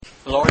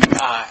Lord,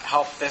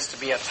 help this to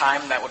be a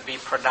time that would be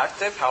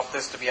productive. Help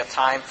this to be a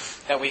time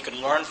that we could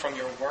learn from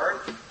your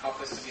word. Help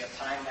this to be a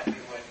time that we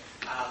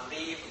would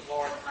leave,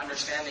 Lord,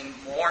 understanding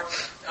more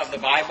of the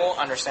Bible,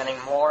 understanding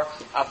more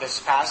of this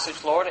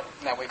passage, Lord,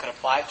 that we could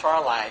apply to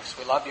our lives.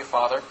 We love you,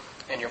 Father.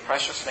 In your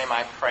precious name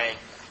I pray.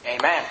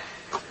 Amen.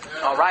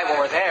 All right, well,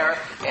 we're there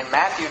in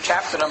Matthew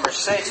chapter number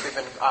 6. We've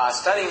been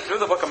studying through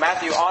the book of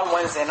Matthew on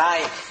Wednesday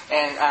night,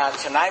 and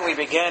tonight we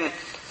begin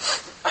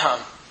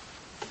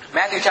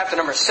Matthew chapter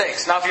number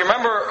 6. Now, if you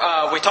remember,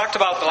 we talked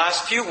about the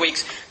last few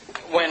weeks,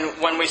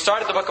 when we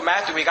started the book of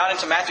Matthew, we got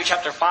into Matthew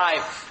chapter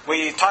 5.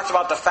 We talked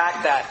about the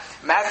fact that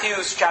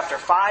Matthew's chapter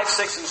 5,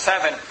 6, and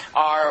 7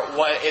 are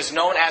what is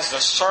known as the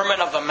Sermon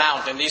of the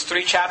Mount. And these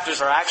three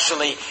chapters are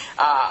actually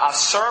a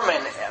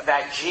sermon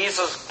that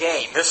Jesus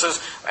gave.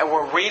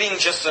 We're reading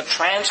just a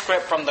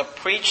transcript from the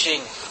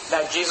preaching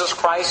that Jesus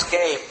Christ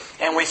gave.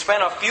 And we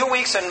spent a few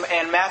weeks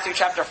in Matthew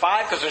chapter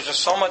 5 because there's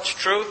just so much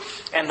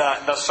truth in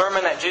the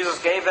sermon that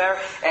Jesus gave there.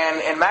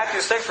 And in Matthew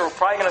 6, we're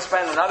probably going to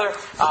spend another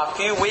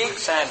few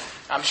weeks. And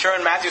I'm sure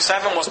in Matthew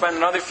 7 we'll spend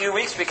another few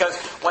weeks, because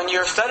when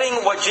you're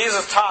studying what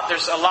Jesus taught,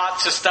 there's a lot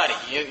to study.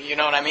 You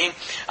know what I mean?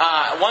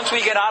 Once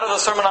we get out of the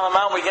Sermon on the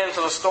Mount, we get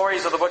into the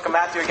stories of the book of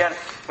Matthew again,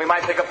 we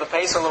might pick up the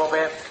pace a little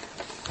bit.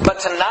 But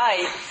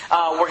tonight,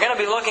 we're going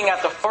to be looking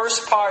at the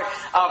first part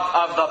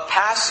of the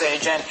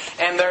passage,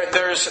 and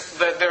there's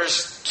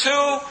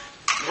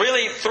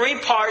three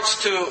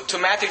parts to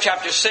Matthew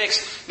chapter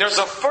 6. There's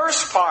the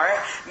first part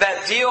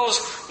that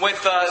deals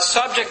with the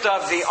subject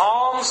of the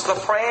alms, the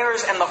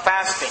prayers, and the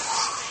fasting.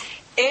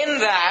 In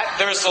that,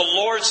 there's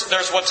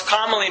what's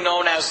commonly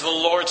known as the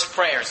Lord's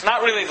Prayer. It's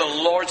not really the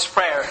Lord's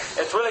Prayer.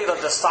 It's really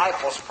the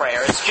disciples'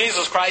 prayer. It's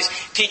Jesus Christ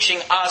teaching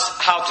us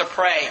how to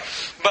pray.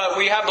 But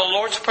we have the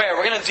Lord's Prayer.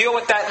 We're going to deal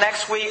with that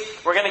next week.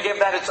 We're going to give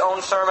that its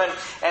own sermon.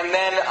 And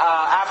then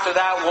after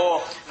that,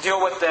 we'll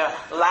deal with the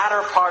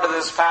latter part of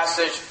this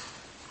passage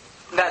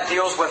that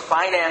deals with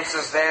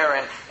finances there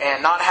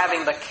and not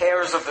having the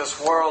cares of this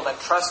world and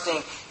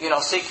trusting,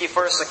 seek ye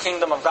first the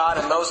kingdom of God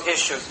and those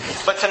issues.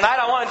 But tonight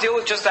I want to deal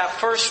with just that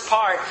first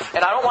part,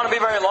 and I don't want to be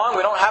very long.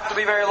 We don't have to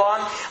be very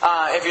long.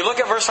 If you look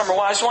at verse number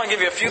 1, I just want to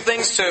give you a few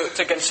things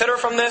to consider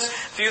from this, a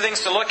few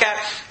things to look at.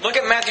 Look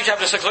at Matthew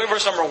chapter 6, look at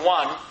verse number 1.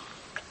 I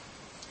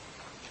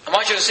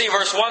want you to see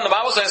verse 1. The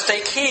Bible says,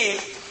 "Take heed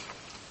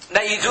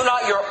that ye do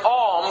not your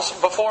alms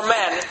before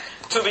men,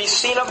 to be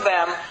seen of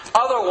them,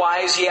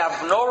 otherwise ye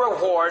have no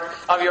reward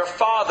of your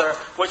Father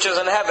which is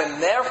in heaven.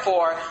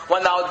 Therefore,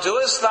 when thou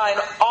doest thine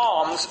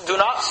alms, do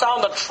not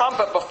sound the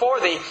trumpet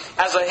before thee,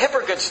 as the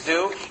hypocrites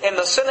do in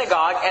the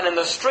synagogue and in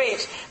the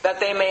streets,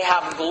 that they may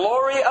have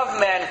glory of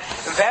men.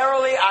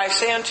 Verily I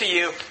say unto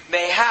you,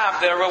 they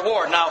have their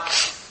reward." Now,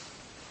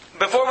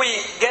 before we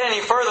get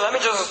any further, let me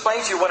just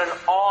explain to you what an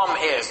alm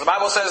is. The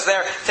Bible says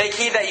there, "Take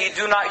heed that you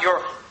do not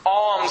your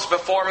alms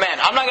before men."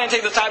 I'm not going to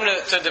take the time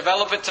to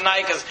develop it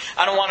tonight, because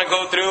I don't want to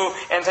go through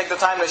and take the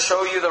time to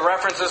show you the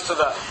references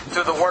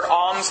to the word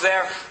alms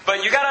there.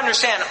 But you got to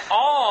understand,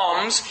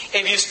 alms,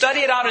 if you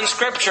study it out in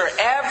Scripture,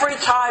 every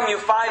time you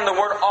find the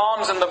word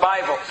alms in the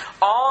Bible,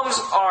 alms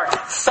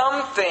are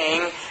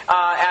something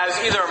as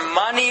either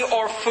money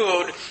or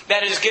food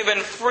that is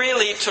given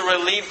freely to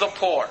relieve the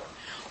poor.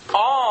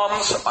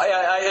 Alms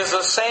is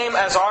the same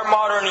as our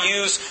modern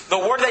use. The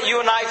word that you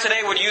and I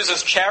today would use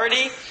as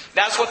charity,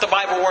 that's what the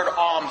Bible word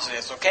alms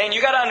is, okay? And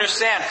you got to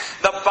understand,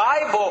 the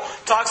Bible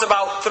talks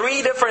about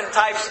three different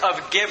types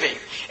of giving.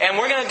 And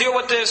we're going to deal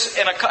with this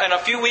in a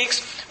few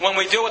weeks when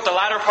we deal with the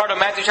latter part of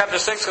Matthew chapter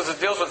 6, because it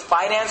deals with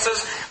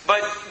finances.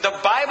 But the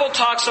Bible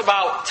talks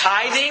about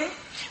tithing.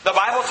 The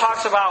Bible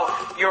talks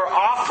about your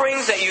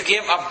offerings that you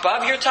give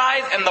above your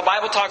tithe, and the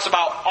Bible talks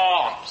about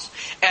alms.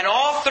 And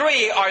all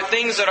three are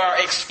things that are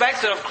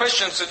expected of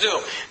Christians to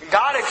do.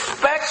 God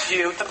expects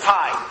you to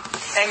tithe.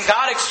 And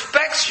God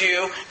expects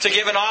you to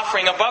give an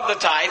offering above the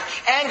tithe.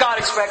 And God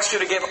expects you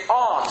to give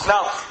alms.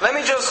 Now, let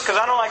me just, because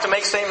I don't like to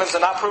make statements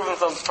that are not proven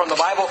from the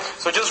Bible,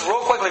 so just real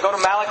quickly go to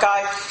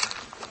Malachi.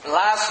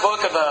 Last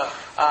book of the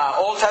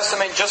Old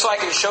Testament, just so I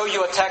can show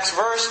you a text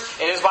verse.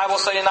 It is Bible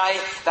study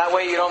night. That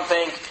way you don't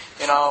think,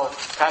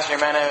 Pastor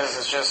Jimenez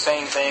is just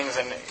saying things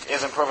and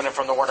isn't proving it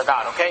from the Word of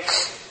God, okay?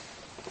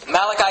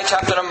 Malachi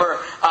chapter number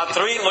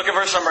 3, look at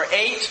verse number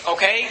 8,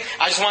 okay?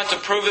 I just want to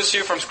prove this to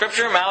you from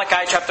Scripture.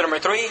 Malachi chapter number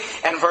 3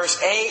 and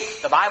verse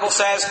 8, the Bible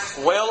says,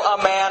 "Will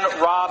a man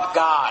rob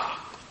God?"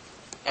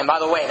 And by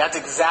the way, that's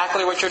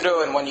exactly what you're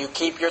doing when you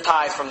keep your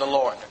tithe from the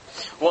Lord.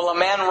 "Will a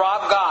man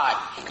rob God?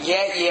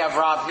 Yet ye have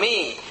robbed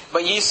me.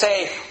 But ye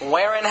say,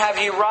 Wherein have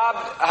we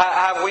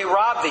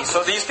robbed thee?"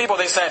 So these people,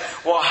 they said,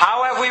 "Well,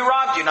 how have we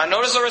robbed you?" Now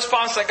notice the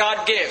response that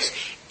God gives.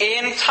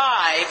 In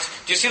tithes,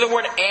 do you see the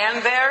word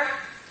 "and" there?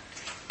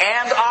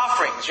 And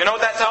offerings. You know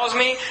what that tells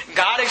me?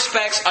 God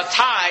expects a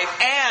tithe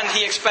and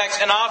He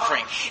expects an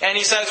offering. And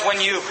He says when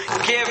you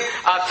give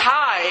a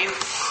tithe,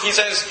 He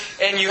says,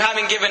 and you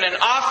haven't given an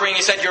offering,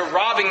 He said, "You're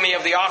robbing me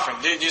of the offering."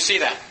 Did you see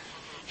that?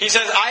 He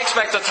says, "I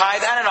expect a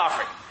tithe and an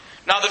offering."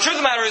 Now, the truth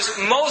of the matter is,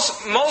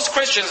 most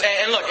Christians,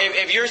 and look,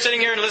 if you're sitting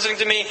here and listening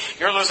to me,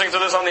 you're listening to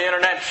this on the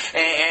internet,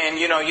 and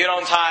you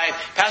don't tithe,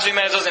 Pastor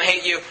Jimenez doesn't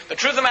hate you. The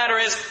truth of the matter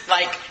is,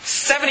 like,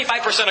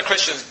 75% of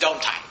Christians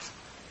don't tithe.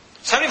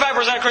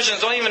 75% of Christians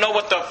don't even know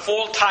what the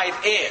full tithe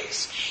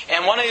is.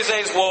 And one of these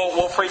days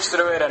we'll preach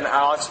through it and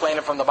I'll explain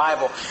it from the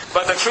Bible.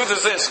 But the truth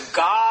is this: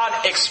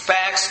 God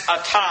expects a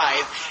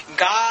tithe,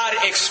 God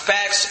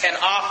expects an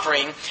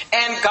offering,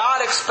 and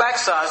God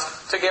expects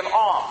us to give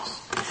alms.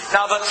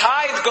 Now the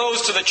tithe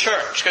goes to the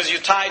church because you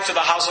tithe to the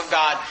house of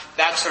God.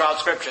 That's throughout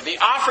Scripture. The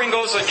offering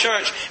goes to the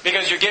church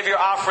because you give your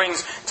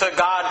offerings to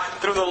God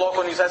through the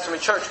local New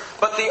Testament church.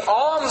 But the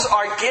alms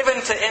are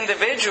given to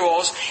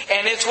individuals,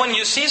 and it's when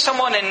you see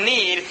someone in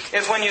need,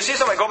 is when you see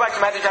somebody, go back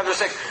to Matthew chapter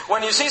 6,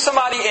 when you see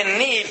somebody in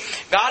need,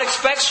 God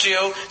expects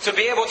you to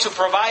be able to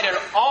provide an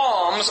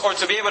alms or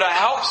to be able to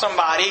help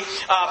somebody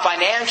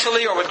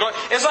financially or with growth.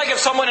 It's like if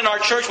someone in our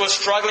church was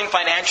struggling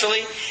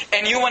financially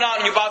and you went out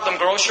and you bought them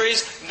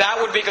groceries,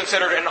 that would be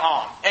considered an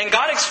alms. And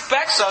God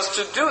expects us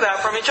to do that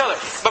from each other.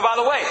 But by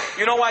the way,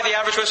 you know why the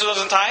average Christian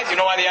doesn't tithe? You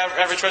know why the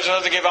average Christian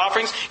doesn't give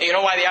offerings? And you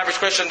know why the average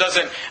Christian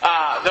doesn't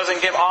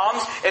give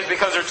alms? Is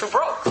because they're too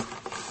broke.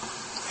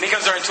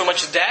 Because they're in too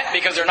much debt,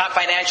 because they're not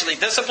financially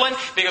disciplined,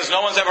 because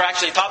no one's ever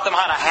actually taught them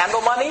how to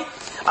handle money.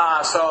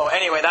 So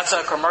anyway, that's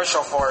a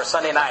commercial for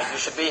Sunday night. You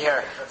should be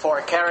here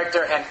for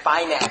character and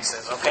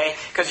finances, okay?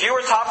 Because you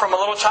were taught from a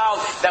little child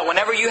that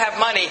whenever you have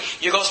money,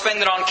 you go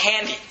spend it on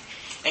candy.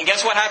 And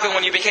guess what happened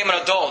when you became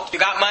an adult? You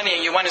got money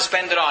and you went to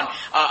spend it on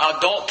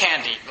adult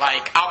candy,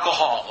 like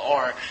alcohol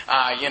or,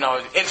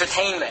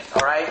 entertainment,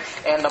 alright?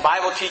 And the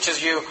Bible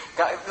teaches you,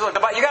 look,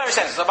 you gotta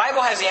understand this, the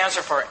Bible has the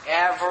answer for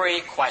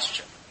every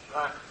question.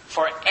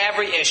 For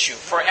every issue,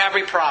 for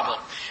every problem.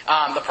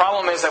 The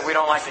problem is that we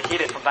don't like to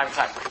heed it from time to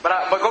time.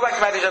 But go back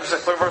to Matthew chapter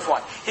 6, verse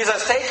 1. He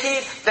says, take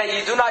heed that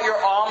you do not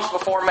your alms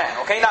before men.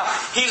 Okay, now,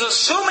 he's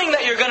assuming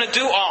that you're going to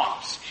do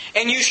alms.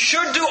 And you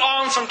should do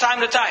alms from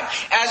time to time.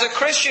 As a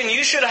Christian,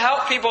 you should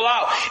help people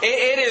out.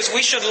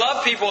 We should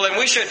love people and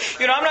we should,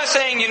 I'm not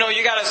saying, you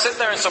gotta sit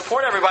there and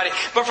support everybody.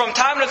 But from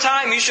time to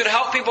time, you should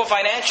help people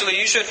financially.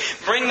 You should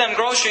bring them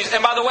groceries.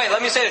 And by the way,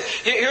 let me say this.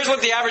 Here's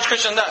what the average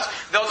Christian does.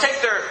 They'll take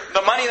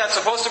the money that's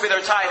supposed to be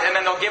their tithe and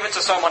then they'll give it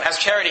to someone as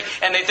charity.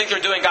 And they think they're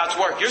doing God's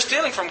work. You're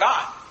stealing from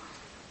God.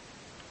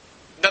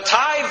 The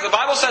tithe, the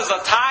Bible says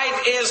the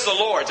tithe is the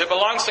Lord's. It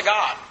belongs to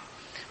God.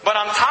 But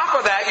on top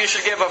of that, you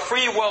should give a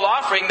free will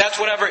offering. That's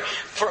whatever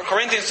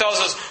Corinthians tells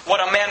us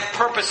what a man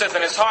purposeth in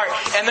his heart.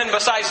 And then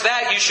besides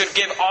that, you should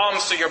give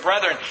alms to your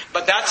brethren.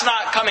 But that's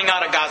not coming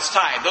out of God's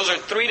tithe. Those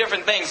are three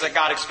different things that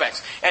God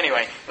expects.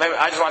 Anyway,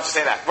 I just wanted to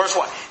say that. Verse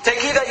 1.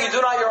 Take heed that you do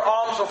not your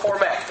alms before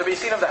men, to be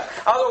seen of them.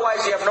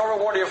 Otherwise you have no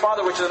reward of your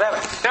Father which is in heaven.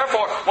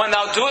 Therefore, when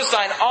thou doest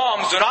thine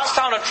alms, do not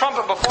sound a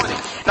trumpet before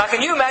thee. Now can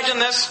you imagine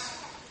this?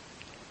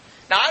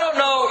 Now I don't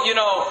know,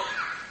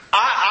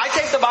 I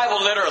take the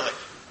Bible literally.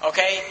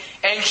 Okay?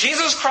 And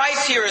Jesus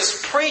Christ here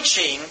is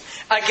preaching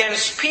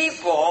against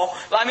people.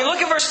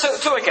 Look at verse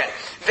 2 again.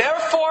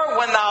 Therefore,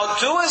 when thou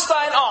doest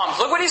thine alms,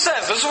 look what he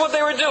says. This is what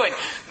they were doing.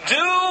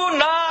 Do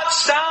not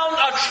sound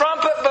a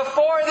trumpet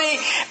before thee,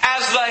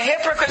 as the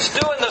hypocrites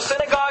do in the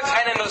synagogues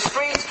and in the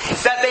streets,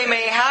 that they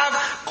may have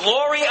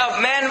glory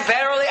of men.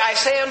 Verily, I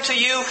say unto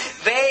you,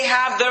 they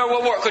have their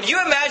reward. Could you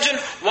imagine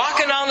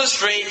walking down the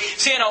street,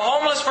 seeing a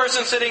homeless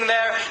person sitting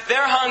there,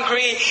 they're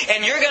hungry,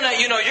 and you're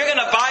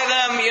gonna buy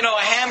them,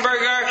 a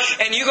hamburger,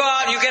 and you go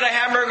out, you get a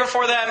hamburger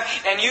for them,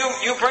 and you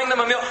bring them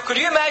a meal. Could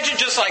you imagine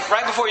just like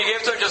right before you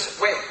give it to them, just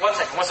wait, one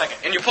second,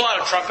 and you pull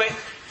out a trumpet?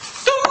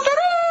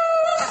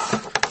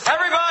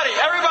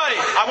 Everybody,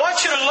 I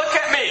want you to look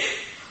at me.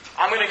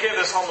 I'm going to give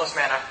this homeless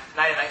man a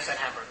 99-cent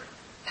hamburger.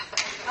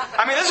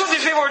 This is what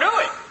these people are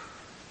doing.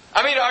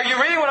 Are you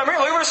reading what I'm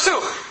reading? Look at verse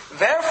 2.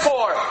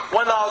 Therefore,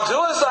 when thou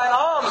doest thine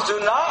alms, do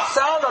not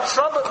sound a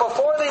trumpet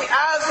before thee,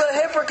 as the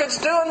hypocrites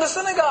do in the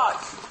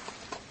synagogues.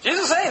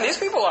 Jesus is saying these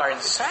people are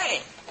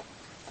insane.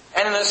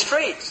 And in the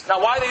streets.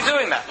 Now why are they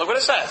doing that? Look what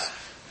it says.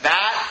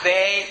 That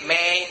they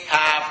may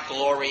have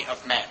glory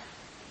of men.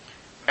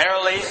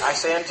 Verily, I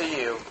say unto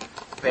you,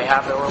 they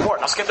have their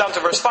reward. Now skip down to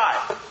verse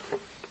 5.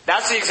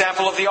 That's the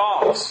example of the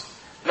alms.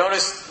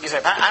 Notice, you say,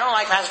 I don't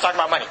like Pastor talking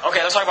about money.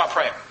 Okay, let's talk about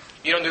prayer.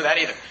 You don't do that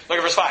either. Look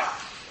at verse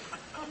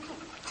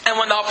 5. And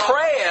when thou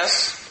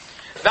prayest,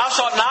 thou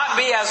shalt not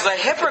be as the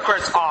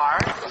hypocrites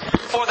are,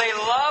 for they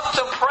love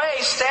to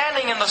pray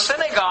standing in the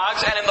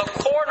synagogues and in the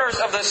corners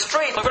of the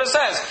street. Look what it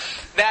says.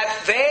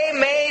 That they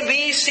may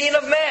be seen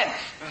of men.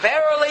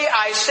 Verily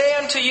I say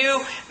unto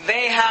you,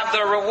 they have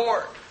their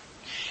reward.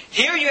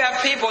 Here you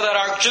have people that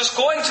are just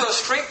going to a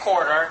street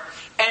corner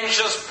and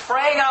just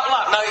praying out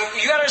loud. Now,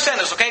 you got to understand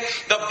this, okay?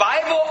 The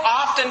Bible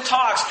often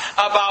talks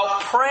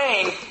about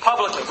praying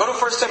publicly. Go to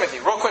 1 Timothy,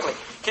 real quickly.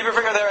 Keep your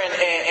finger there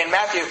in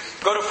Matthew.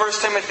 Go to 1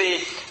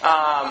 Timothy,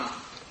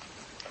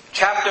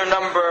 chapter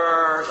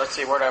number... Let's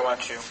see, where do I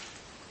want you?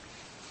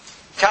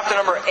 Chapter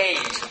number 8.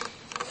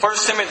 1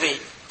 Timothy,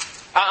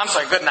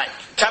 Good night.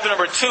 Chapter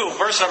number 2,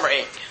 verse number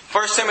 8.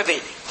 1 Timothy,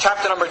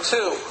 chapter number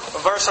 2,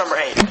 verse number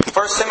 8.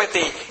 1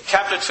 Timothy,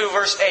 chapter 2,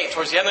 verse 8.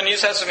 Towards the end of the New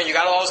Testament, you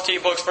got all those key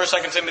books,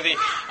 1st, 2nd Timothy,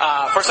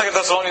 1st, 2nd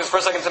Thessalonians,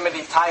 1st, 2nd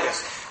Timothy,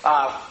 Titus.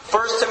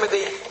 1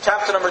 Timothy,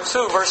 chapter number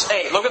 2, verse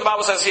 8. Look what the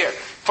Bible says here.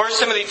 1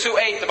 Timothy 2,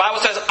 8. The Bible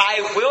says,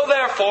 I will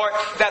therefore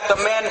that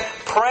the men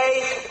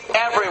pray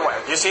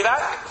everywhere. Do you see that?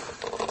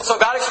 So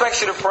God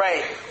expects you to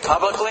pray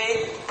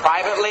publicly,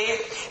 privately.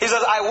 He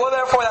says, I will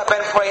therefore that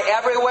men pray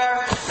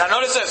everywhere. Now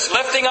notice this,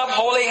 lifting up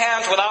holy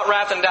hands without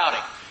wrath and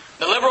doubting.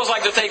 The liberals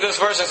like to take this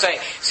verse and say,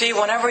 see,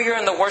 whenever you're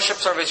in the worship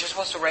service, you're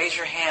supposed to raise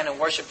your hand and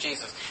worship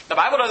Jesus. The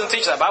Bible doesn't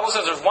teach that. The Bible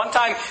says there's one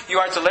time you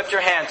are to lift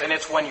your hands, and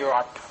it's when you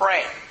are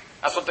praying.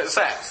 That's what it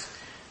says.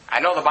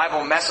 I know the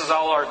Bible messes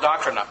all our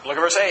doctrine up. Look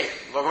at verse 8.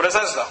 Look what it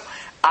says though.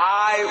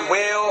 I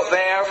will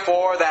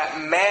therefore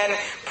that men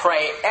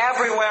pray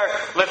everywhere,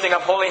 lifting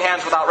up holy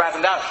hands without wrath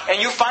and doubt.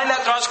 And you find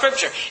that throughout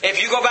Scripture. If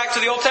you go back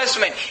to the Old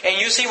Testament and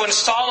you see when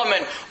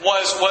Solomon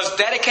was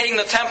dedicating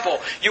the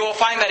temple, you will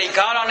find that he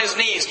got on his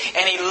knees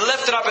and he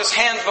lifted up his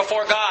hands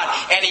before God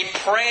and he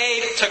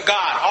prayed to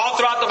God. All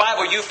throughout the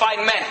Bible you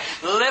find men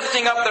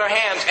lifting up their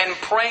hands and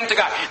praying to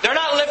God. They're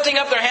not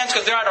lifting up their hands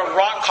because they're at a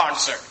rock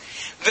concert.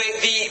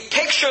 The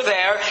picture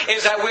there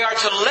is that we are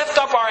to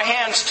lift up our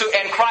hands to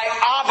and cry,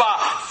 Abba,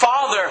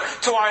 Father,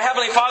 to our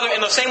Heavenly Father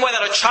in the same way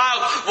that a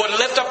child would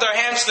lift up their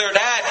hands to their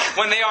dad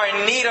when they are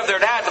in need of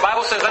their dad. The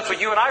Bible says that's what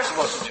you and I are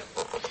supposed to do.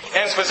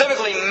 And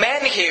specifically,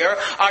 men here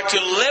are to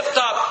lift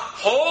up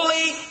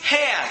holy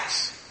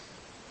hands.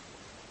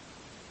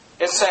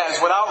 It says,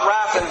 without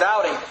wrath and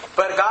doubting.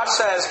 But God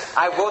says,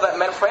 I will that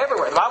men pray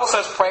everywhere. The Bible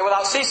says, pray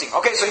without ceasing.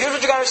 Okay, so here's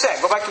what you got to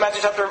understand. Go back to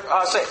Matthew chapter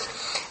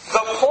 6. The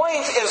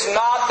point is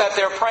not that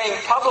they're praying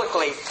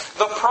publicly.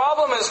 The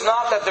problem is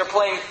not that they're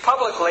praying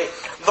publicly.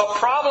 The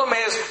problem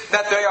is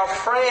that they are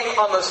praying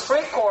on the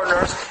street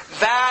corners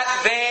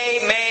that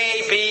they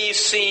may be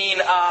seen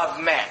of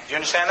men. Do you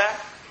understand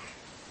that?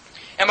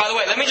 And by the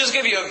way, let me just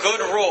give you a good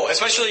rule,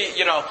 especially,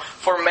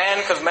 for men,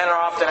 because men are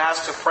often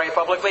asked to pray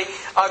publicly.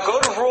 A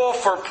good rule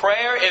for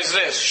prayer is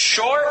this: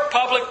 short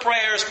public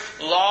prayers,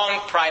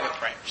 long private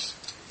prayers.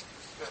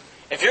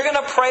 If you're going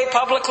to pray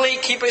publicly,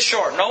 keep it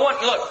short. No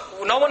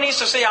one needs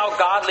to see how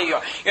godly you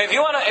are. If you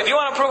want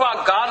to prove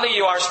how godly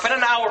you are, spend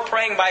an hour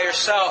praying by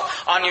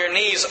yourself on your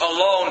knees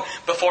alone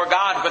before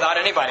God without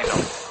anybody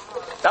knowing.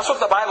 That's what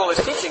the Bible is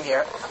teaching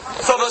here.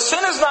 So the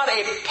sin is not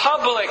a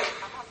public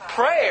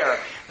prayer.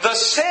 The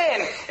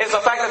sin is the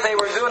fact that they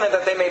were doing it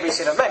that they may be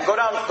seen of men. Go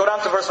down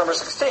to verse number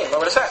 16. Look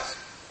what it says.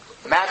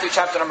 Matthew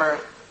chapter number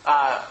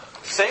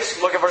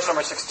 6. Look at verse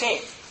number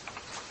 16.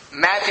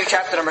 Matthew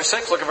chapter number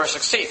 6, look at verse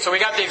 16. So we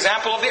got the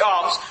example of the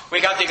alms.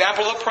 We got the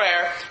example of the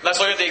prayer. Let's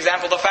look at the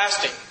example of the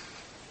fasting.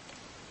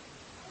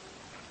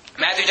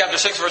 Matthew chapter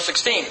 6, verse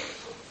 16.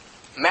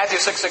 Matthew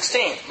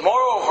 6:16.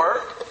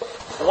 Moreover,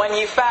 when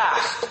ye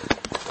fast,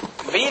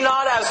 be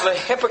not as the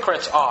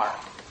hypocrites are,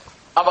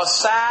 of a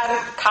sad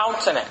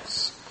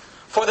countenance.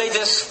 For they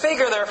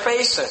disfigure their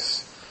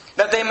faces,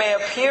 that they may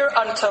appear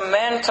unto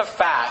men to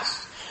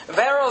fast.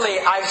 Verily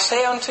I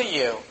say unto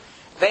you,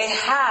 they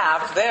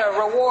have their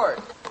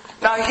reward.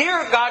 Now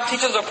here God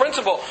teaches a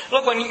principle.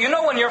 Look, when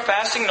you're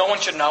fasting, no one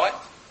should know it.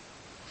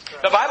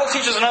 The Bible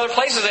teaches in other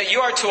places that you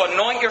are to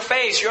anoint your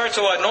face. You are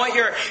to anoint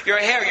your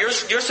hair.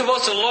 You're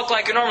supposed to look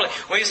like you normally.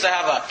 We used to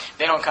have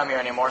they don't come here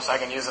anymore, so I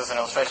can use this as an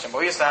illustration. But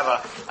we used to have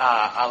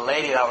a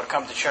lady that would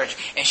come to church.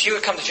 And she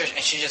would come to church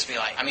and she'd just be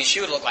like, she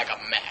would look like a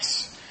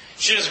mess.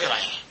 She'd just be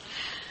like,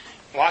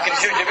 walking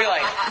through, you'd be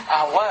like,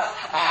 what?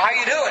 How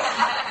you doing?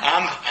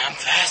 I'm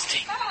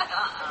fasting.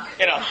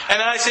 And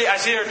then I see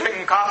her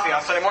drinking coffee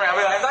on Sunday morning. I'll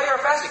be like, I thought you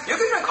were fasting. You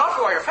can drink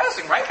coffee while you're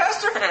fasting, right,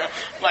 Pastor?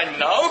 I'm like,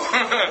 no.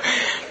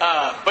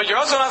 But you're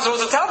also not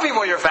supposed to tell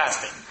people you're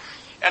fasting.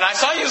 And I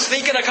saw you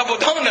sneaking a couple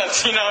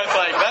donuts. It's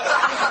like,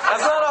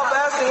 that's not how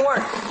fasting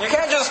works. You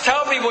can't just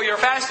tell people you're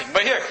fasting.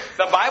 But here,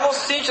 the Bible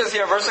teaches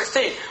here, verse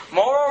 16,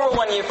 Moreover,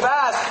 when you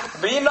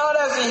fast, be not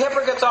as the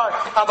hypocrites are,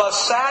 of a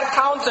sad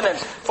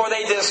countenance, for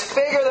they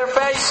disfigure their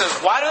faces.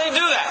 Why do they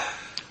do that?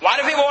 Why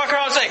do people walk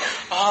around and say,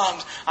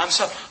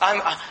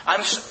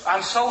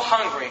 I'm so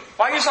hungry.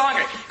 Why are you so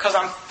hungry? Because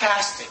I'm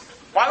fasting.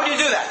 Why would you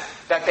do that?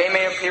 That they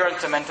may appear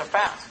unto men to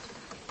fast.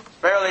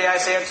 Verily I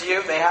say unto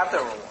you, they have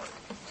their reward.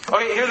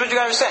 Okay, here's what you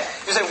got to say.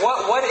 You say,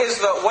 what is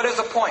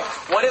the point?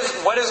 What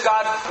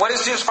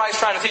is Jesus Christ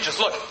trying to teach us?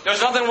 Look, there's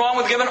nothing wrong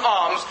with giving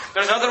alms.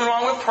 There's nothing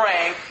wrong with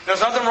praying.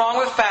 There's nothing wrong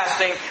with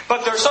fasting.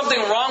 But there's something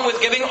wrong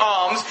with giving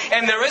alms,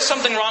 and there is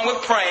something wrong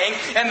with praying,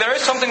 and there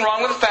is something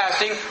wrong with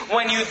fasting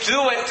when you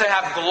do it to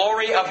have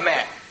glory of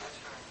men.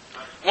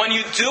 When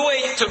you do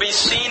it to be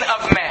seen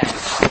of men.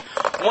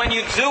 When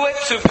you do it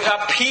to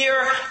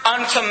appear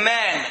unto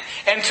men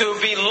and to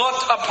be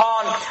looked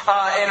upon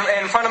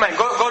in front of men.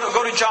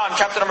 Go to John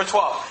chapter number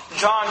 12.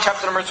 John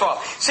chapter number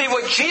 12. See,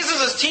 what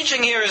Jesus is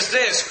teaching here is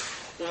this.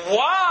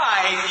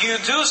 Why you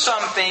do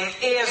something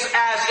is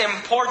as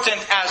important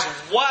as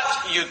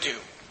what you do.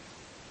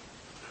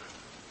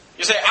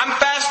 You say, I'm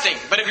fasting.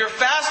 But if you're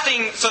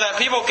fasting so that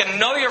people can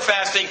know you're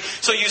fasting,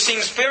 so you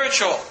seem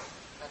spiritual.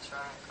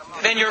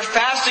 then you're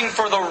fasting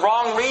for the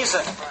wrong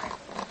reason.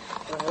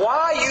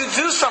 Why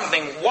you do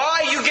something,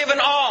 why you give an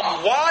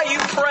alms, why you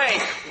pray,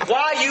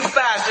 why you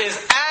fast is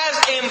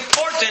as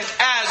important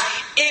as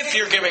if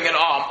you're giving an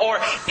alms, or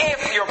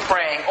if you're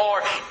praying,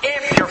 or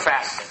if you're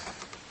fasting.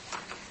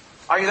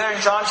 Are you there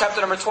in John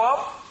chapter number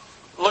 12?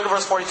 Look at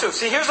verse 42.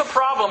 See, here's the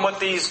problem with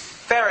these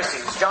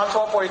Pharisees. John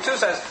 12:42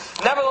 says,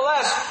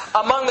 "Nevertheless,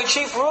 among the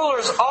chief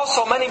rulers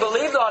also many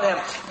believed on him.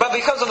 But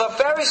because of the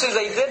Pharisees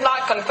they did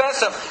not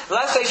confess him,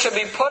 lest they should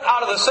be put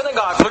out of the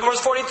synagogue." Look at verse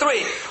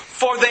 43.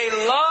 "For they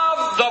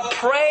love the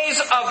praise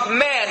of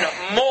men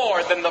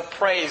more than the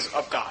praise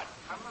of God."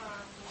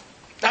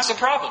 That's the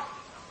problem.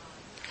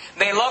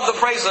 They love the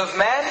praise of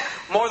men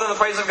more than the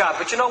praise of God.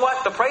 But you know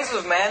what? The praise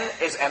of men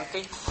is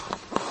empty.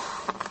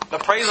 The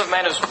praise of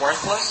men is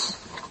worthless.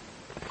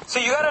 So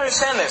you got to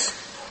understand this.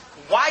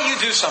 Why you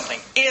do something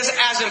is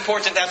as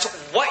important as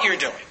what you're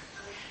doing.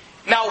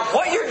 Now,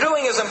 what you're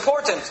doing is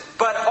important,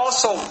 but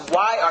also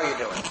why are you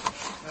doing it?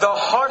 The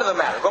heart of the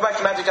matter. Go back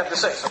to Matthew chapter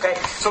 6, okay?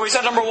 So we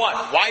said number 1,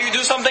 why you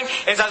do something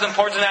is as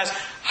important as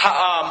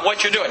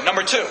what you're doing.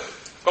 Number 2,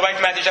 go back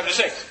to Matthew chapter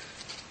 6.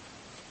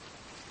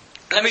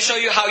 Let me show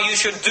you how you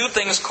should do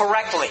things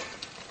correctly.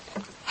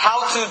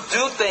 How to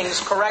do things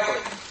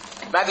correctly.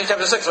 Matthew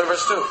chapter 6, look at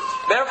verse 2.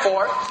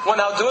 "Therefore, when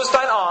thou doest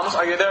thine alms,"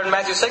 are you there in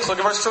Matthew 6? Look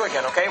at verse 2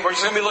 again, okay? We're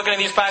just going to be looking at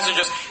these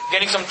passages,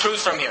 getting some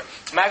truths from here.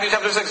 Matthew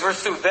chapter 6,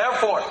 verse 2.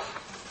 "Therefore,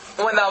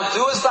 when thou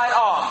doest thine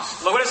alms,"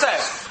 look what it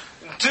says,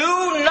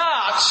 "do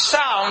not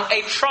sound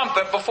a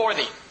trumpet before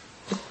thee,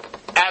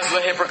 as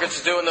the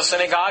hypocrites do in the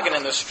synagogue and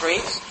in the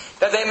streets,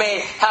 that they may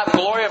have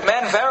glory of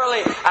men.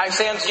 Verily, I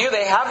say unto you,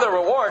 they have their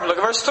reward." Look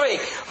at verse 3.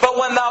 "But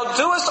when thou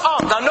doest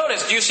alms," now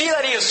notice, do you see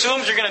that he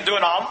assumes you're going to do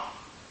an alms?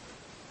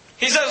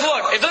 He says,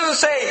 look, it doesn't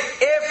say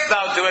if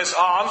thou doest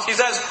alms. He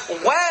says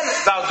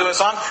when thou doest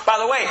alms. By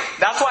the way,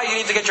 that's why you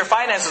need to get your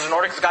finances in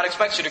order, because God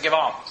expects you to give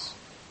alms.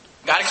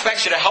 God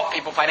expects you to help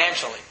people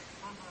financially.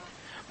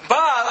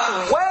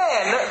 "But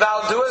when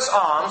thou doest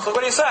alms," look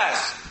what he says,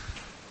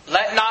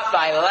 "let not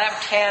thy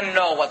left hand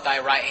know what thy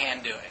right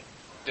hand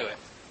doeth."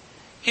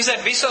 He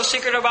said, be so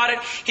secret about it.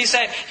 He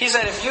said,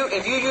 if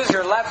you use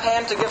your left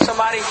hand to give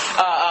somebody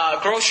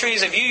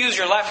groceries, if you use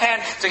your left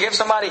hand to give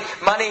somebody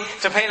money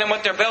to pay them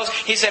with their bills,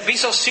 he said, be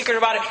so secret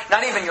about it,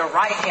 not even your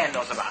right hand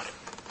knows about it.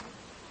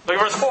 Look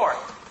at verse 4.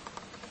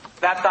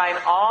 "That thine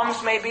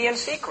alms may be in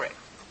secret."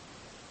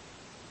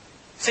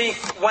 See,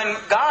 when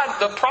God,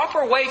 the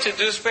proper way to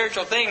do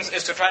spiritual things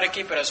is to try to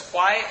keep it as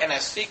quiet and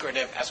as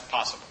secretive as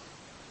possible.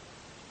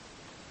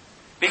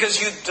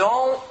 Because you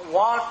don't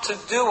want to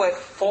do it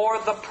for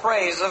the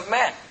praise of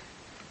men.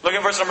 Look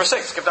at verse number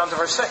 6. Skip down to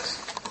verse 6.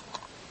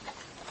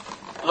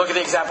 Look at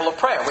the example of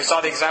prayer. We saw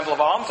the example of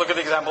alms. Look at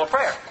the example of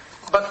prayer.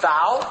 "But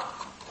thou,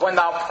 when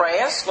thou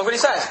prayest," look what he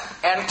says,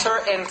 "enter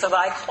into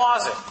thy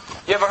closet."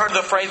 You ever heard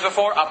the phrase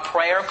before, a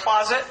prayer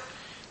closet?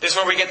 This is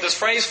where we get this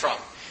phrase from.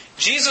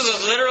 Jesus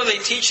is literally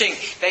teaching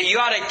that you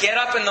ought to get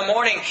up in the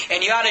morning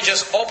and you ought to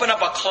just open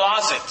up a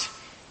closet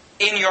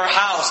in your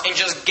house and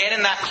just get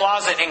in that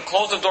closet and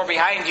close the door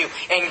behind you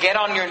and get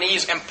on your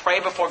knees and pray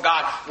before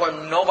God where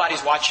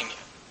nobody's watching you.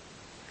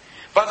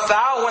 "But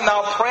thou, when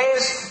thou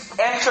prayest,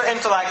 enter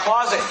into thy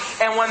closet,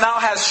 and when thou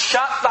hast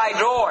shut thy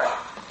door,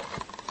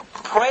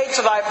 pray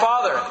to thy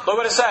Father." Look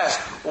what it says,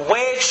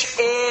 "which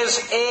is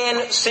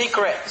in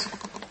secret.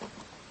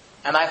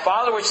 And thy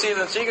Father which seeth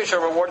in secret shall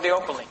reward thee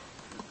openly."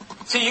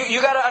 See,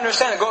 you got to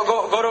understand it. Go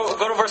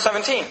to verse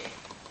 17.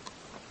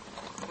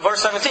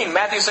 Verse 17,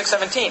 Matthew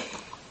 6:17.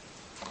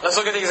 Let's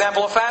look at the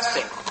example of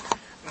fasting.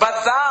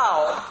 "But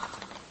thou,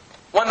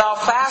 when thou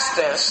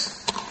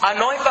fastest,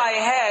 anoint thy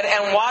head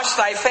and wash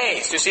thy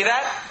face." Do you see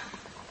that?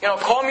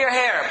 Comb your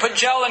hair, put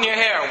gel in your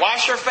hair,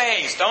 wash your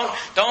face. Don't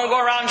go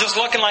around just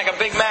looking like a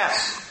big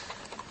mess.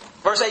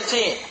 Verse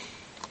 18.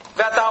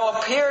 "That thou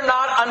appear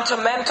not unto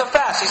men to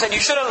fast." He said you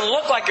shouldn't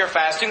look like you're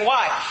fasting.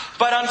 Why?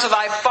 "But unto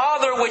thy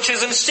Father which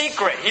is in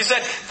secret." He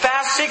said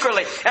fast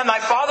secretly. "And thy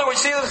Father which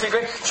seeth in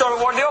secret shall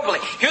reward thee openly."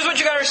 Here's what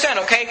you got to understand,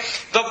 okay?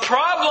 The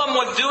problem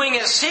with doing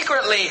it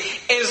secretly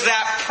is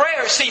that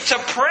prayer. See, to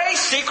pray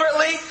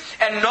secretly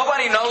and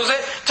nobody knows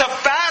it, to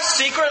fast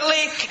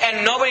secretly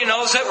and nobody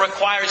knows it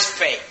requires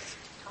faith.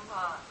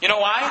 You know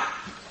why?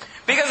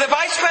 Because if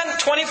I spend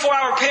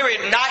 24-hour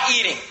period not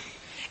eating,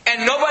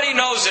 and nobody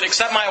knows it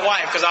except my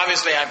wife, because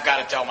obviously I've got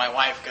to tell my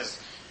wife because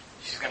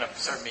she's going to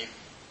serve me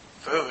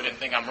food and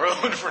think I'm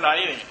rude for not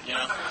eating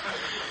it,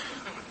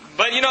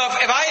 But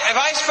if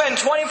I spend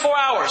 24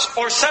 hours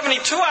or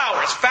 72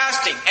 hours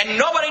fasting and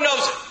nobody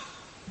knows it,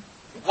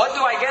 what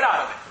do I get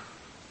out of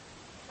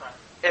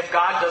it? If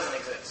God doesn't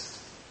exist.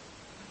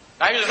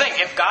 Now here's the thing,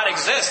 if God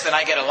exists, then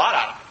I get a lot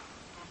out of it.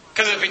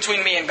 Because it's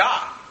between me and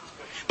God.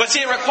 But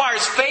see, it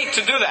requires faith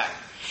to do that.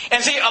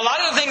 And see, a lot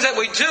of the things that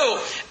we do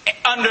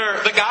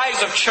under the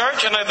guise of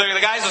church and under the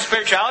guise of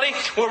spirituality,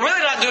 we're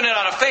really not doing it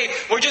out of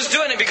faith. We're just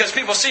doing it because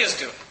people see us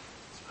do it.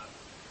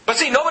 But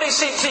see, nobody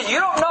sees. See, you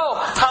don't know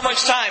how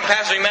much time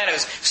Pastor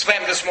Jimenez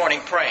spent this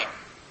morning praying.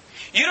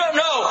 You don't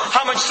know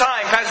how much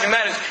time Pastor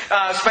Jimenez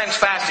spends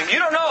fasting. You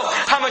don't know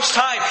how much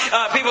time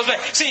people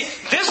spend. See,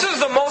 this is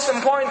the most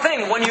important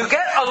thing. When you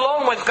get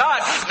alone with God,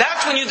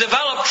 that's when you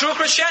develop true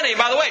Christianity.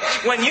 By the way,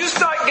 when you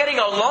start getting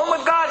alone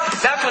with God,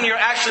 that's when you're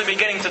actually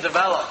beginning to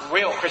develop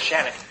real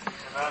Christianity.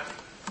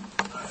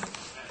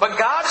 But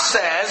God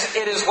says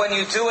it is when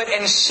you do it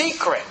in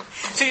secret.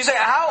 So you say,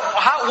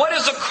 what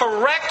is the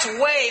correct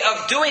way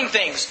of doing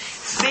things?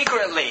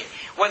 Secretly.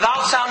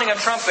 Without sounding a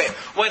trumpet.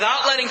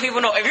 Without letting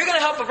people know. If you're going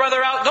to help a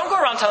brother out, don't go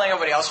around telling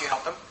everybody else you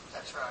helped them.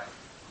 That's right.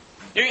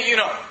 You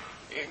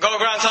go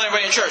around telling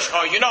everybody in church,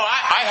 I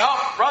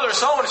helped brother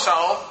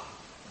so-and-so.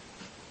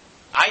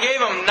 I gave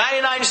him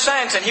 99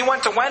 cents and he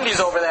went to Wendy's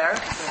over there.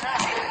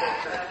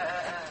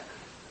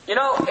 It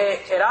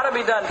ought to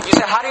be done. You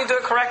say, how do you do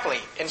it correctly?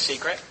 In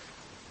secret.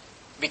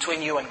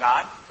 Between you and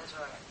God. That's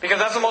right. Because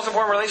that's the most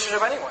important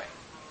relationship anyway.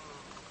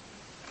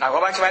 Now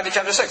go back to Matthew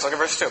chapter 6. Look at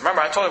verse 2.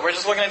 Remember, I told you, we're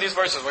just looking at these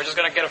verses. We're just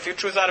going to get a few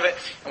truths out of it,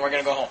 and we're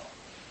going to go home.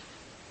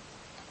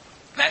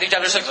 Matthew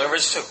chapter 6, look at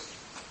verse 2.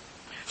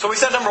 So we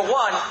said, number 1,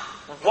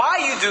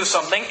 why you do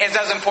something is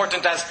as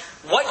important as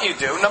what you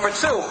do. Number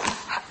 2,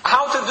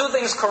 how to do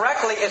things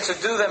correctly is to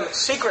do them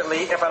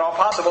secretly, if at all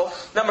possible.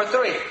 Number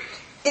 3,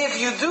 if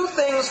you do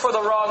things for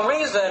the wrong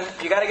reason,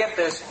 you got to get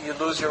this, you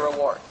lose your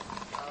reward.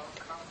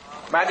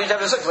 Matthew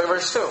chapter 6, look at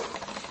verse 2.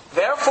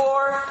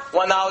 Therefore,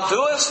 when thou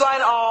doest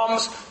thine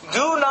alms,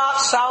 do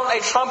not sound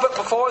a trumpet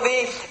before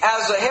thee,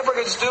 as the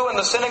hypocrites do in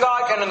the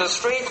synagogue and in the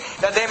street,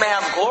 that they may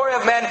have glory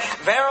of men.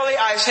 Verily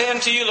I say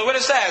unto you, look what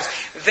it says,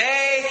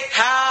 they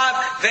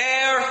have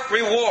their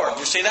reward.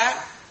 You see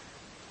that?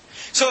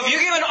 So if you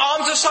give an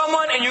alms to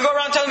someone and you go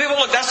around telling people,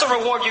 look, that's the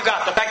reward you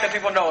got, the fact that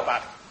people know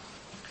about it.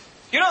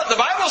 The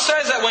Bible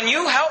says that when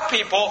you help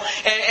people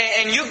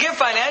and you give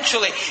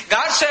financially,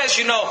 God says,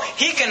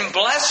 He can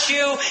bless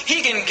you.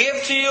 He can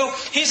give to you.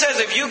 He says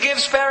if you give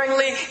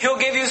sparingly, He'll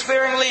give you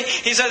sparingly.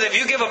 He says if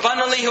you give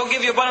abundantly, He'll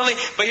give you abundantly.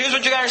 But here's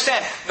what you got to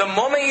understand. The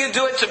moment you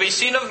do it to be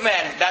seen of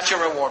men, that's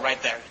your reward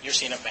right there. You're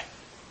seen of men.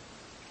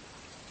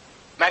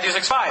 Matthew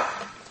 6:5.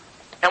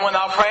 And when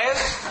thou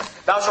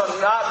prayest, thou shalt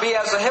not be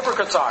as the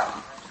hypocrites are.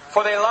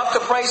 For they love to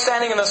pray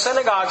standing in the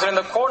synagogues and in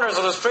the corners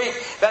of the street,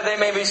 that they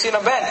may be seen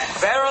of men.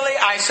 Verily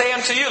I say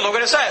unto you, look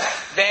what it says,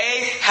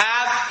 they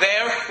have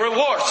their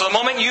reward. So the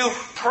moment you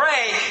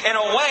pray in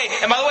a way,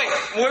 and by the way,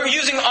 we're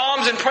using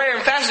alms and prayer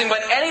and fasting,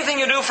 but anything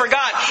you do for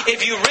God,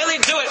 if you really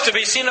do it to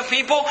be seen of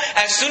people,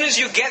 as soon as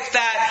you get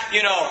that,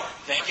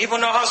 people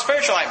know how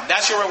spiritual I am.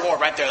 That's your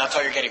reward right there. That's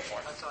all you're getting for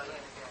it.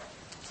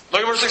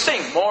 Look at verse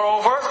 16.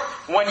 Moreover,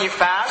 when ye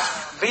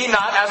fast, be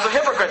not as the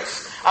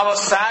hypocrites, of a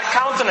sad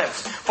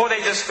countenance, for they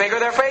disfigure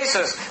their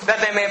faces, that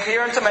they may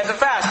appear unto men to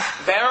fast.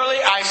 Verily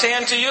I say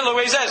unto you, look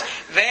what he says,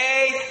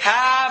 they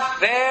have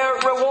their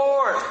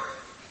reward.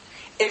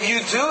 If you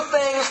do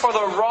things for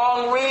the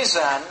wrong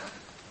reason,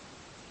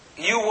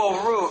 you will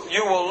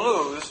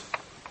lose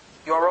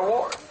your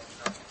reward.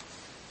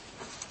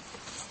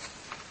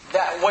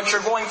 That what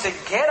you're going to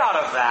get out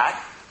of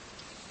that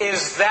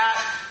is that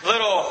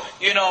little,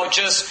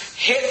 just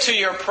hit to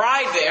your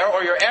pride there,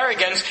 or your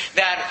arrogance,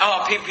 that,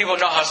 people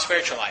know how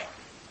spiritual I am.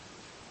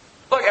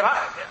 Look,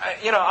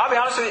 I'll be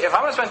honest with you, if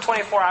I'm going to spend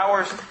 24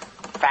 hours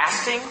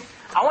fasting,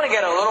 I want to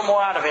get a little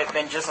more out of it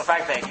than just the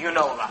fact that you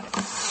know about it.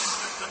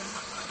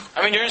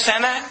 I mean, you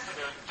understand that?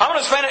 If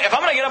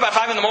I'm going to get up at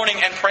 5 in the morning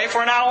and pray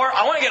for an hour,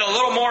 I want to get a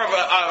little more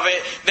of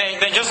it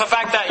than just the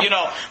fact that,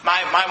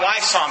 my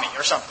wife saw me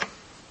or something.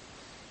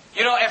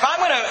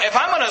 If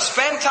I'm gonna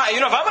spend time,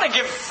 if I'm gonna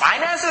give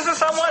finances to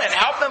someone and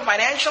help them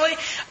financially,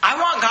 I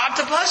want God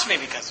to bless me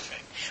because of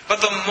it.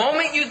 But the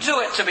moment you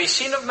do it to be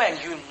seen of men,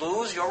 you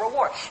lose your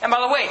reward. And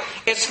by the way,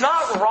 it's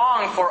not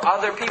wrong for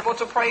other people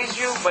to praise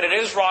you, but it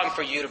is wrong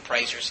for you to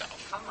praise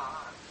yourself. Come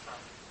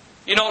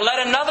on.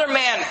 Let another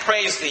man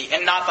praise thee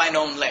and not thine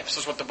own lips,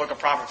 is what the book of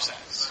Proverbs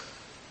says.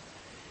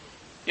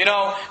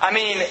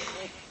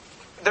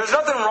 There's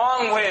nothing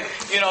wrong with,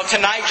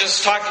 tonight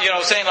just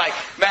saying like,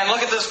 man,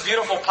 look at this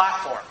beautiful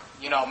platform.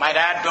 My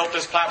dad built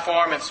this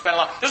platform and spent a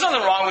lot. There's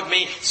nothing wrong with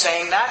me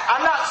saying that.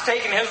 I'm not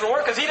taking his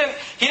reward because he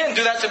didn't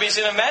do that to be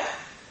seen of men.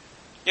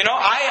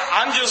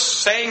 I'm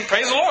just saying,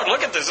 praise the Lord.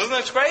 Look at this. Isn't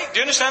this great? Do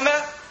you understand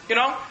that?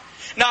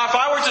 Now, if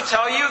I were to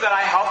tell you that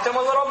I helped him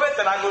a little bit,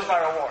 then I'd lose my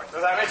reward.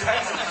 Does that make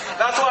sense?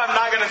 That's why I'm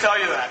not going to tell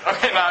you that.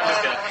 Okay, no, I'm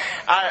just kidding.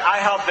 I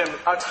helped him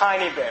a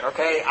tiny bit,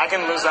 okay? I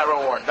can lose that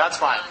reward. That's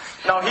fine.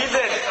 No, he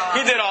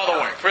did all the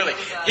work, really.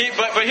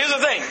 But here's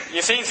the thing.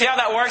 You see how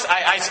that works?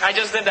 I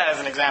just did that as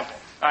an example.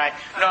 Alright?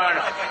 No.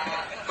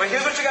 But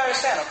here's what you got to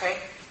understand, okay?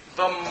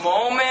 The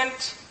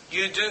moment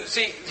you do...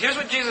 See, here's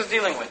what Jesus is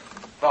dealing with.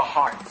 The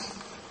heart.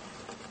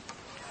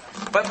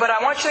 But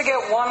I want you to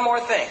get one more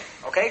thing.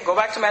 Okay? Go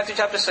back to Matthew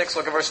chapter 6,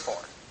 look at verse 4.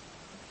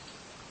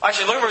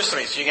 Actually, look at verse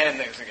 3 so you get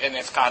in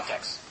its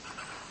context.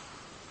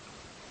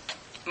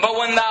 But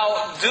when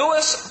thou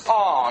doest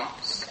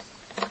alms,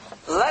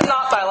 let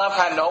not thy left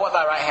hand know what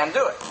thy right hand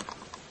doeth,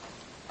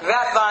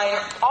 that thine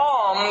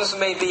alms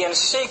may be in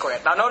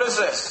secret. Now notice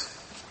this.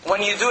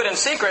 When you do it in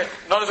secret,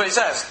 notice what he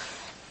says.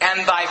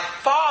 And thy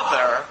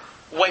Father,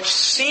 which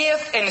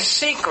seeth in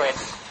secret,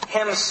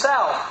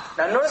 himself.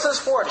 Now notice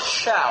this word,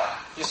 shall.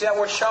 You see that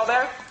word shall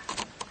there?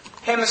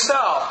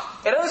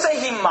 Himself. It doesn't say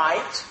he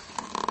might.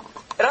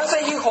 It doesn't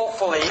say he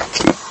hopefully.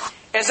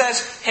 It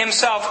says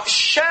himself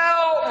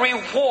shall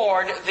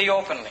reward thee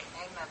openly.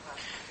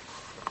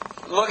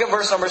 Look at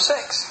verse number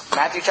 6.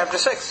 Matthew chapter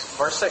 6,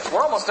 verse 6.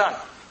 We're almost done.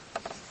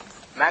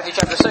 Matthew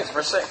chapter 6,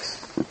 verse 6.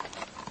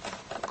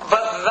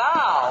 But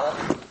thou,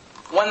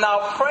 when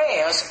thou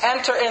prayest,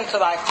 enter into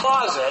thy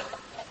closet,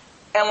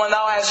 and when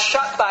thou hast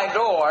shut thy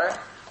door,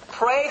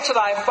 pray to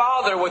thy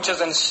Father which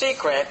is in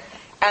secret,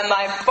 and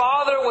thy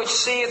Father which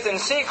seeth in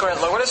secret,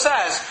 look what it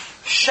says,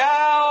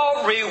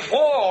 shall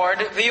reward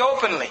thee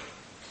openly.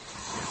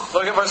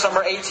 Look at verse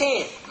number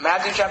 18.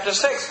 Matthew chapter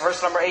 6,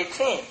 verse number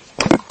 18.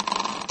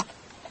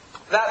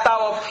 That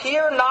thou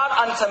appear not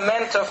unto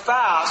men to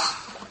fast,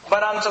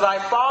 but unto thy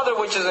Father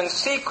which is in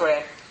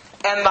secret,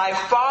 and thy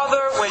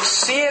Father which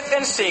seeth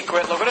in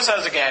secret, look what it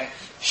says again,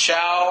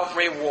 shall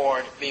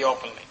reward thee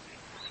openly.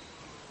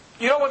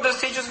 You know what this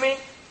teaches me?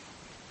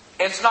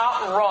 It's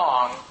not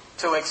wrong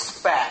to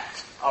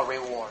expect a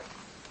reward.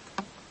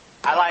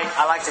 I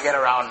like to get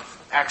around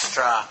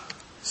extra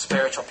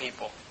spiritual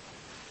people.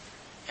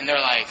 And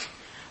they're like,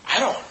 I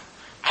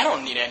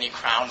don't need any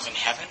crowns in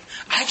heaven.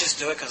 I just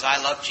do it because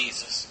I love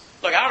Jesus.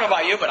 Look, I don't know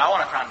about you, but I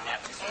want a crown in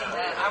heaven.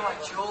 I want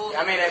jewels.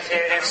 I mean,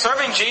 if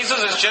serving Jesus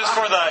is just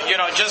for the,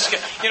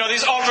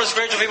 these ultra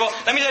spiritual people,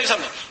 let me tell you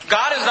something.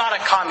 God is not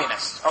a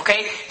communist,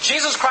 okay?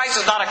 Jesus Christ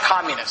is not a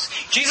communist.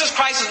 Jesus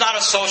Christ is not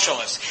a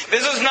socialist.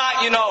 This is not,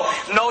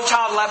 No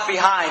Child Left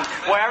Behind,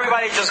 where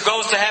everybody just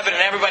goes to heaven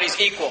and everybody's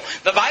equal.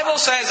 The Bible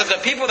says that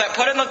the people that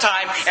put in the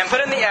time and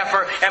put in the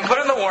effort and put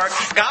in the work,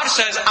 God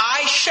says,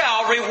 I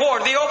shall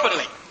reward thee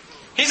openly.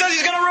 He says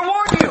He's going to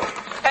reward you.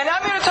 And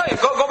I'm going to tell you,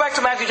 go back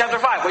to Matthew chapter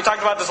 5. We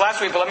talked about this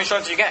last week, but let me show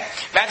it to you again.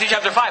 Matthew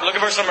chapter 5, look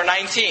at verse number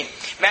 19.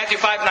 Matthew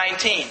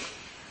 5:19.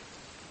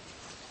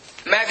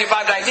 Matthew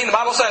 5:19, the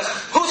Bible says,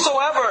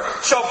 whosoever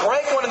shall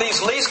break one of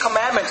these least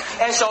commandments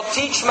and shall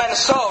teach men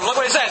so, look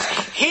what it says,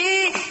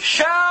 he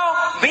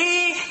shall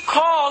be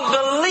called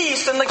the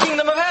least in the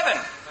kingdom of heaven.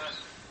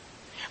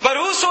 But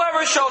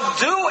whosoever shall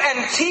do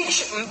and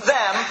teach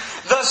them,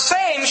 the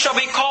same shall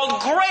be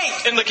called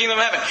great in the kingdom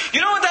of heaven.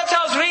 You know what that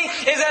tells me?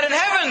 Is that in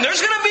heaven, there's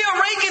going to be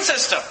a ranking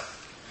system.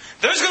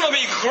 There's going to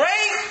be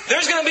great,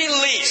 there's going to be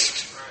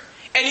least.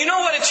 And you know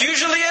what it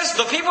usually is?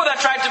 The people that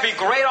try to be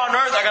great on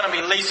earth are going to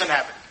be least in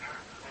heaven.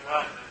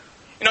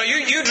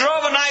 You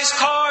drove a nice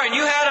car and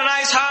you had a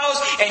nice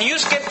house and you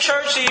skipped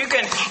church so you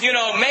can,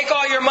 make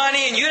all your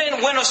money, and you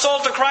didn't win a soul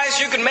to Christ,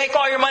 you can make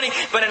all your money.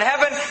 But in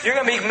heaven, you're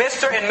going to be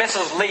Mr. and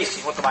Mrs. Least,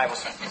 is what the Bible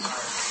says.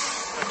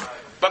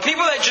 But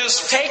people that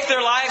just take their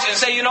lives and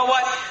say, you know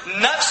what?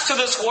 Nuts to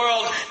this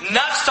world,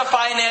 nuts to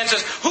finances.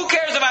 Who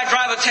cares if I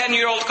drive a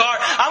 10-year-old car?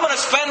 I'm going to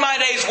spend my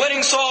days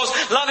winning souls,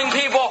 loving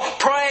people,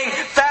 praying,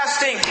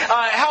 fasting,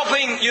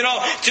 helping,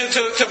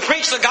 to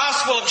preach the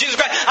gospel of Jesus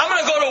Christ. I'm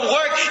going to go to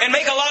work and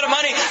make a lot of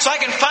money so I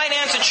can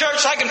finance a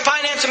church, so I can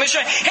finance a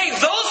mission. Hey,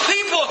 those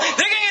people,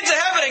 they're going to get to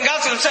heaven and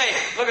God's going to say,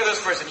 look at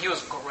this person, he was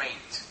great.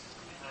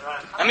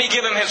 Let me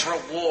give him his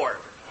reward.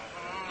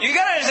 You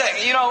gotta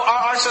understand,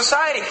 our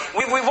society,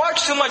 we've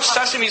watched too much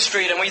Sesame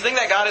Street and we think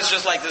that God is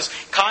just like this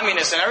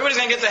communist and everybody's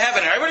gonna get to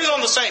heaven and everybody's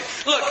on the same.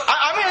 Look,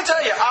 I'm gonna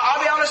tell you,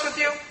 I'll be honest with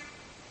you.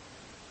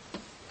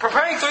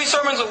 Preparing 3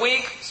 sermons a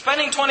week,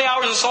 spending 20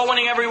 hours of soul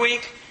winning every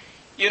week,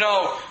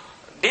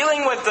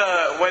 dealing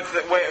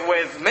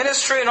with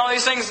ministry and all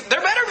these things, there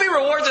better be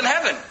rewards in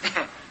heaven.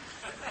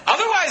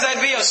 Otherwise,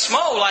 I'd be a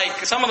smo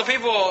like some of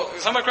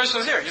the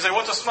Christians here. You say,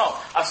 what's a smo?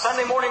 A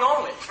Sunday morning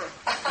only.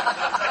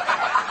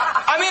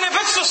 I mean, if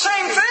it's the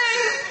same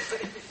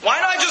thing, why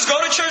not just go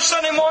to church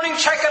Sunday morning,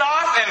 check it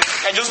off,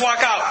 and just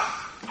walk out?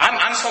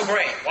 I'm so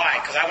great. Why?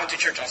 Because I went to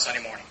church on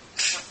Sunday morning.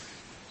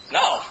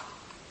 No.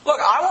 Look,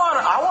 I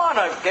want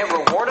to get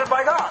rewarded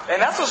by God.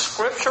 And that's a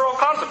scriptural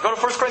concept. Go to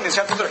 1 Corinthians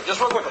chapter 3.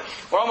 Just real quickly.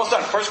 We're almost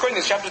done. 1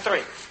 Corinthians chapter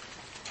 3.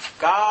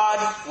 God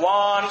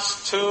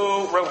wants to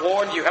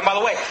reward you. And by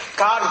the way,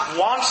 God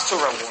wants to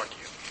reward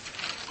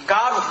you.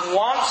 God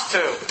wants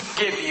to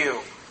give you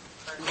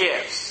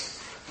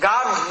gifts.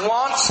 God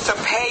wants to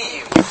pay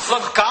you.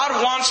 Look,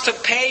 God wants to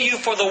pay you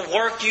for the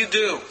work you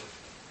do.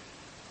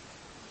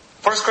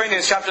 1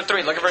 Corinthians chapter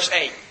 3, look at verse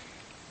 8.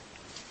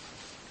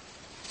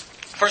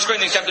 1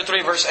 Corinthians chapter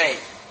 3, verse 8.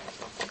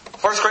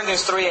 1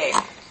 Corinthians 3, 8.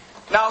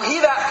 Now he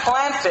that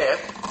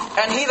planteth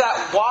and he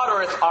that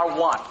watereth are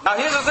one. Now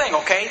here's the thing,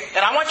 okay?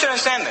 And I want you to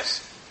understand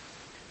this.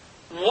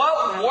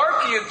 What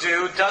work you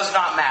do does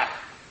not matter.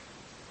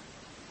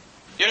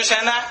 You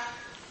understand that?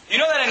 You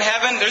know that in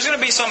heaven, there's going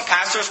to be some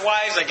pastors'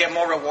 wives that get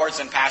more rewards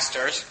than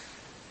pastors.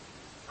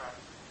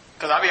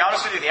 Because I'll be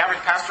honest with you, the average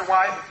pastor's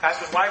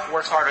wife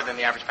works harder than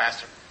the average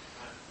pastor.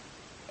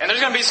 And there's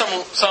going to be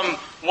some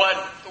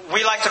what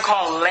we like to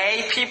call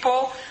lay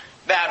people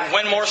that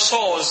win more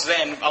souls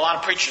than a lot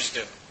of preachers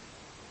do.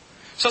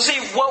 So see,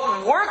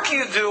 what work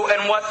you do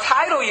and what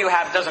title you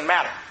have doesn't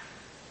matter.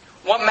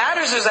 What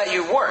matters is that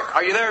you work.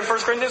 Are you there in 1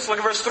 Corinthians? Look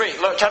at verse 3.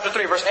 Look, chapter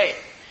 3, verse 8.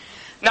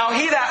 Now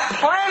he that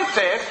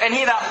planteth and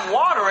he that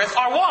watereth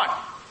are one.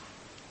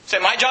 Say,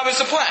 my job is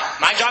to plant.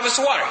 My job is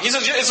to water. He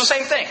says it's the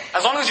same thing.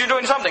 As long as you're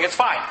doing something, it's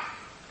fine.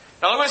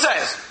 Now look what it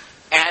says.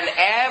 And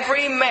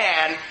every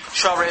man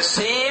shall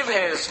receive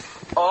his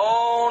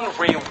own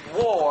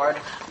reward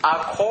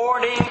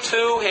according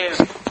to his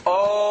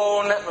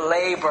own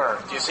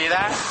labor. Do you see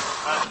that?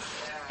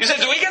 You say,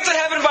 do we get to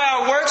heaven by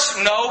our works?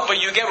 No, but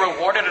you get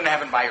rewarded in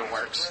heaven by your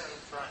works.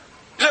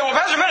 You say, well,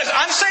 Pastor Menace,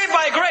 I'm saved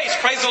by grace.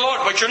 Praise the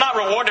Lord. But you're not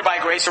rewarded by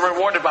grace. You're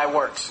rewarded by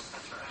works.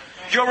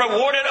 You're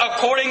rewarded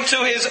according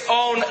to his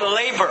own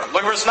labor.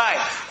 Look at verse 9.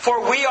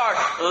 For we are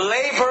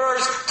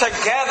laborers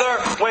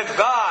together with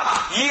God.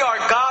 Ye are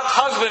God's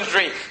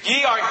husbandry.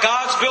 Ye are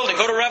God's building.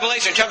 Go to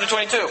Revelation chapter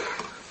 22.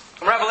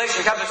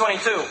 Revelation chapter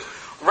 22.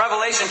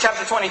 Revelation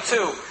chapter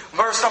 22,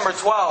 verse number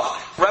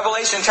 12.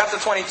 Revelation chapter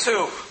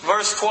 22,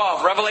 verse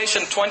 12.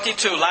 Revelation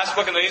 22, last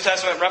book in the New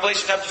Testament.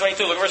 Revelation chapter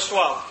 22, look at verse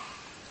 12.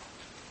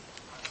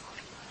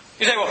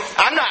 You say, well,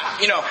 I'm not,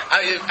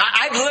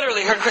 I've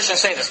literally heard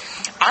Christians say this.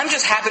 I'm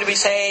just happy to be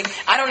saved.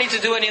 I don't need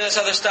to do any of this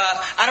other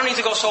stuff. I don't need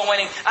to go soul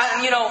winning.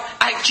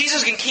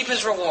 Jesus can keep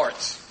his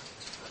rewards.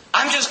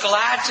 I'm just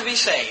glad to be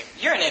saved.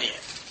 You're an idiot.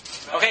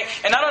 Okay?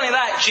 And not only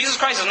that, Jesus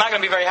Christ is not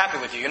going to be very happy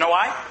with you. You know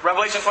why?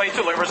 Revelation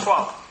 22, look at verse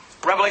 12.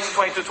 Revelation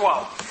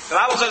 22:12. The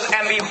Bible says,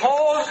 and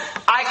behold,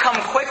 I come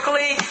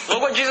quickly. Look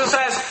what Jesus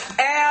says.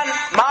 And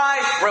my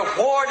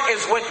reward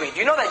is with me. Do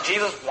you know that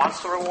Jesus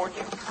wants to reward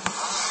you?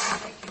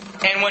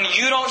 And when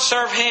you don't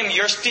serve Him,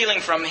 you're stealing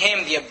from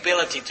Him the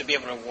ability to be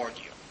able to reward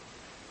you.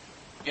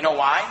 You know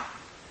why?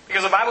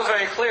 Because the Bible's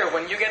very clear.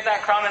 When you get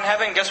that crown in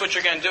heaven, guess what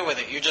you're going to do with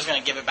it? You're just going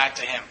to give it back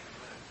to Him.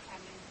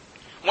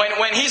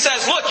 When He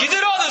says, look, you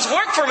did all this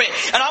work for me,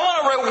 and I want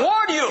to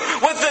reward you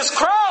with this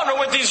crown, or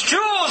with these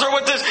jewels, or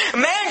with this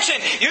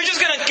mansion, you're just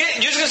going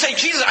to say,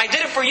 Jesus, I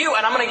did it for you,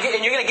 and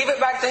you're going to give it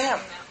back to Him.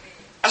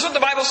 That's what the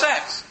Bible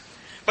says.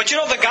 But you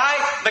know, the guy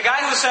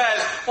who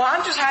says, well,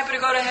 I'm just happy to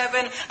go to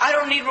heaven. I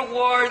don't need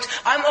rewards.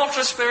 I'm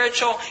ultra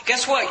spiritual.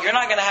 Guess what? You're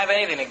not going to have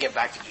anything to give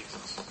back to Jesus.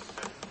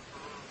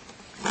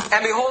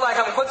 And behold, I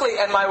come quickly,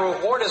 and my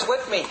reward is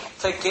with me,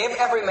 to give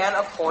every man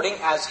according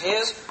as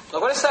his,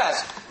 look what it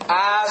says,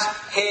 as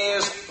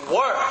his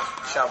work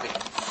shall be.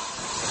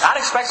 God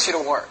expects you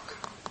to work.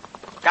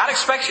 God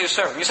expects you to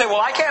serve. You say,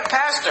 well, I can't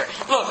pastor.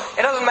 Look,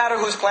 it doesn't matter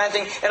who's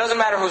planting. It doesn't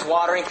matter who's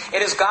watering.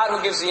 It is God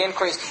who gives the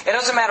increase. It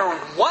doesn't matter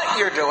what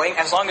you're doing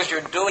as long as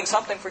you're doing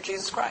something for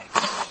Jesus Christ.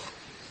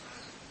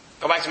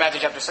 Go back to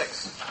Matthew chapter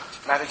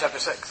 6. Matthew chapter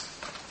 6.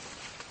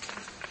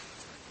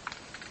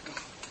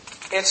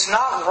 It's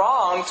not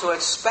wrong to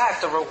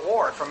expect a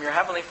reward from your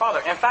Heavenly Father.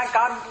 In fact,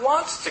 God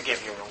wants to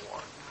give you a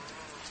reward.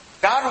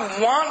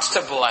 God wants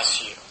to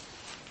bless you.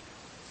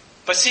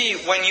 But see,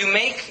 when you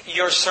make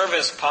your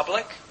service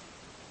public,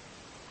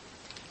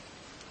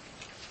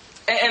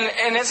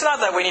 and it's not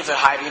that we need to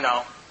hide,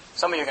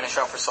 some of you are going to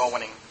show up for soul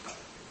winning.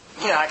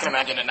 I can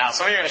imagine it now.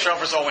 Some of you are going to show up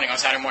for soul winning on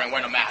Saturday morning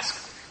wearing a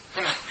mask.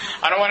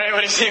 I don't want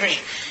anybody to see me.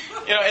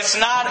 It's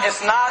not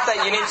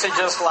that you need to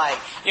just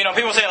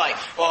people say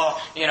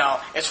well,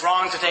 it's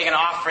wrong to take an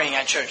offering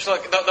at church.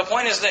 Look, the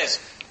point is this.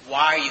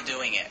 Why are you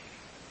doing it?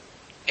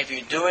 If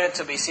you're doing it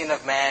to be seen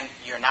of man,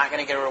 you're not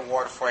going to get a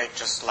reward for it.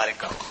 Just let it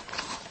go.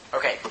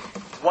 Okay,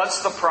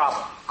 what's the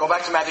problem? Go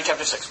back to Matthew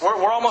chapter 6.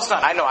 We're almost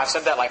done. I know, I've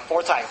said that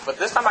 4 times, but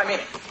this time I mean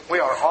it. We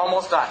are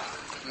almost done.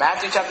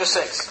 Matthew chapter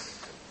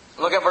 6.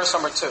 Look at verse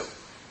number 2.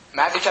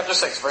 Matthew chapter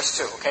 6, verse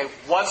 2. Okay,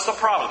 what's the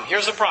problem?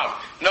 Here's the problem.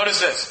 Notice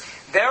this.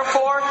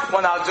 Therefore,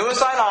 when thou doest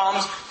thine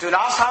alms, do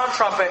not sound a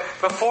trumpet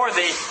before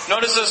thee.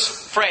 Notice this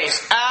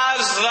phrase.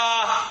 As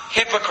the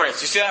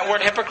hypocrites. You see that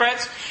word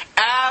hypocrites?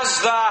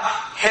 As the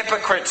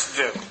hypocrites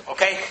do.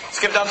 Okay?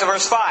 Skip down to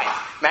verse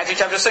 5. Matthew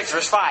chapter 6,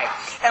 verse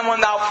 5. And when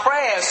thou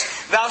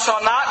prayest, thou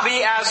shalt not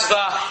be as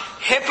the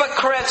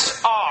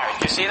hypocrites are.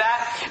 You see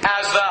that?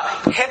 As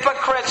the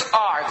hypocrites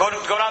are.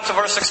 Go down to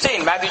verse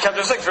 16. Matthew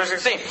chapter 6, verse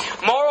 16.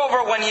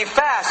 Moreover, when ye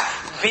fast,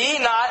 be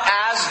not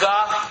as the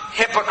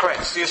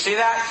hypocrites. Do you see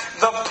that?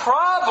 The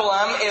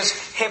problem is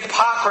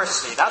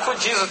hypocrisy. That's what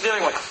Jesus is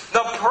dealing with.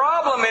 The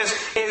problem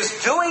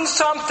is doing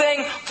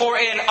something for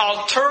an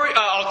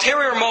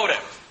ulterior motive.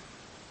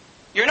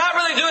 You're not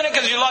really doing it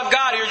because you love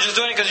God. You're just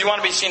doing it because you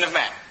want to be seen of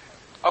man.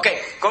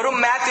 Okay, go to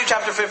Matthew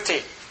chapter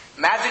 15.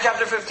 Matthew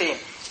chapter 15.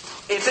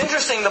 It's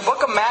interesting, the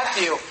book of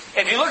Matthew,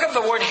 if you look up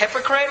the word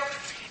hypocrite,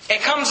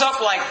 it comes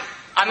up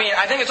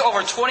I think it's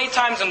over 20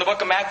 times in the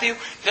book of Matthew.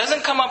 It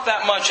doesn't come up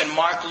that much in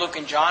Mark, Luke,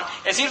 and John.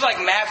 It seems like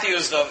Matthew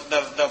is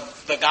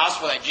the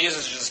gospel that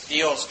Jesus just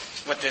deals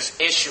with this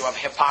issue of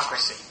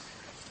hypocrisy.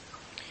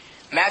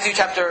 Matthew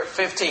chapter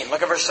 15,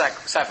 look at verse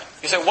 7.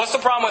 You say, what's the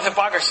problem with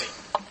hypocrisy?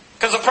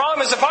 Because the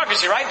problem is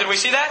hypocrisy, right? Did we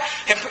see that?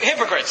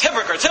 Hypocrites.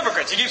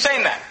 You keep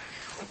saying that.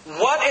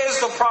 What is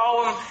the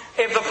problem?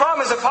 If the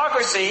problem is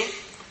hypocrisy,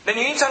 then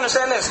you need to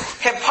understand this.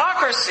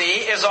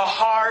 Hypocrisy is a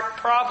hard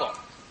problem.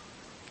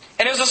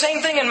 And it was the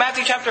same thing in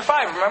Matthew chapter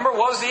 5. Remember,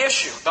 what was the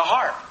issue? The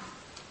heart.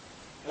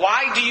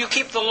 Why do you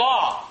keep the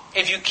law?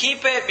 If you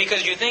keep it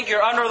because you think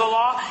you're under the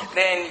law,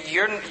 then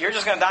you're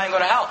just going to die and go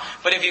to hell.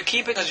 But if you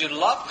keep it because you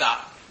love God,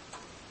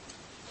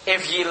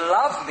 If ye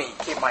love me,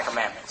 keep my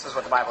commandments, is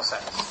what the Bible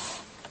says.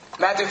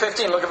 Matthew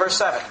 15, look at verse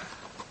 7.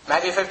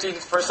 Matthew 15,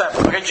 verse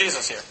 7. Look at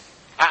Jesus here.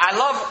 I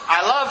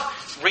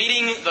love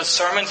reading the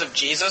sermons of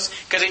Jesus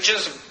because it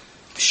just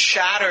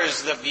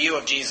shatters the view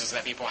of Jesus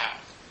that people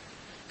have.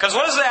 Because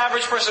what does the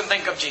average person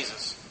think of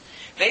Jesus?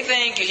 They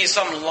think he's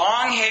some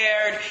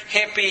long-haired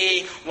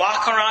hippie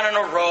walking around in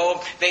a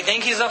robe. They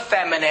think he's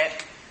effeminate.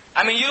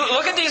 I mean, you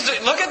look at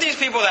these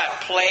people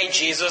that play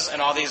Jesus in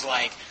all these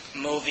like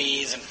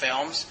movies and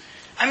films.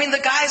 I mean, the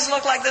guys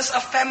look like this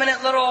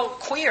effeminate little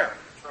queer.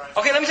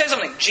 Okay, let me tell you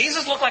something.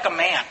 Jesus looked like a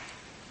man.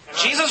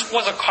 Jesus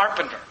was a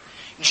carpenter.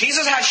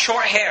 Jesus had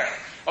short hair.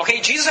 Okay,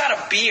 Jesus had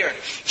a beard.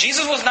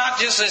 Jesus was not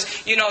just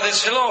this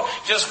little,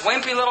 just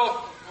wimpy little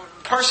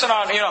person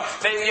on, you know,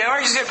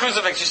 you see a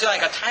crucifix, you see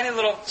like a tiny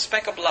little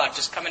speck of blood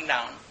just coming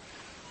down.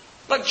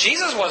 Look,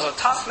 Jesus was a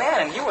tough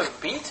man and he was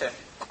beaten.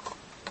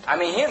 I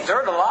mean, he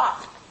endured a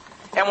lot.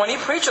 And when he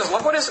preaches,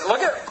 look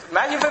at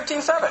Matthew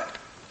 15:7.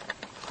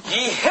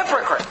 Ye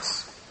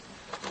hypocrites.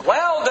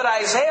 Well did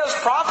Isaiah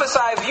prophesy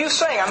of you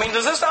saying, I mean,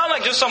 does this sound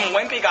like just some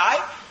wimpy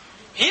guy?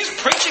 He's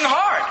preaching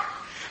hard.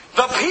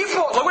 The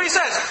people, look what he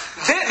says.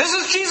 This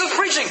is Jesus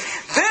preaching.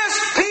 This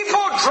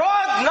people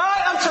draweth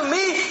nigh unto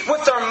me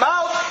with their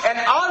mouth and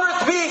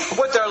honoreth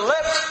me with their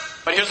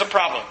lips. But here's the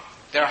problem.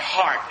 Their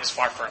heart is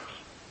far from me.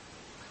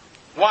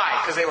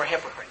 Why? Because they were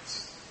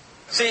hypocrites.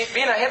 See,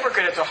 being a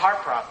hypocrite is a heart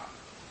problem.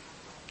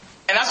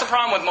 And that's the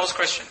problem with most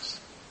Christians.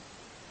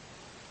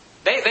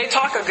 They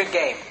talk a good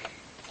game.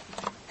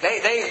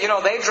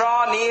 They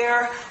draw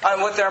near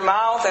with their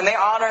mouth and they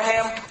honor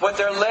Him with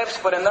their lips,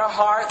 but in their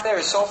heart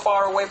they're so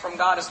far away from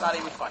God it's not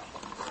even funny.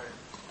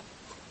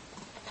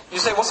 You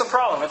say, what's the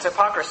problem? It's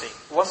hypocrisy.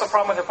 What's the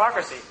problem with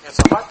hypocrisy? It's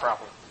a heart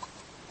problem.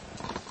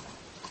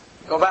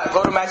 Go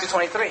to Matthew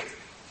 23.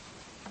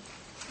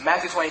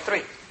 Matthew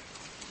 23.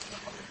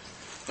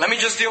 Let me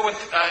just deal with,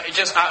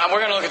 we're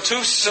going to look at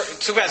two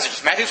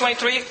passages. Matthew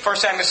 23, 1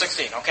 Samuel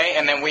 16, okay?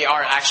 And then we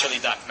are actually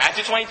done.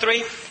 Matthew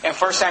 23 and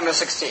 1 Samuel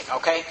 16,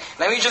 okay?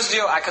 Let me just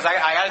deal, because I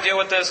got to deal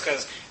with this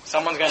because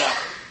someone's going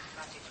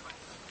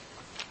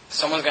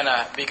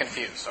to be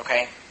confused,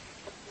 okay?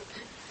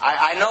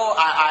 I know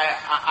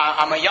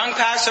I'm a young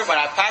pastor, but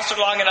I've pastored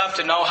long enough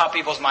to know how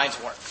people's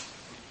minds work.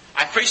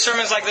 I've preached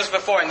sermons like this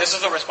before, and this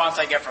is the response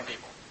I get from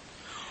people.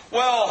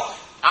 Well,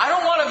 I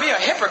don't want to be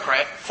a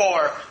hypocrite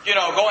for,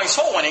 going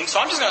soul winning, so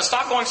I'm just going to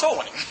stop going soul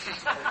winning.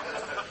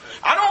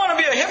 I don't want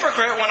to be a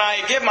hypocrite when I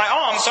give my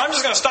alms, so I'm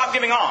just going to stop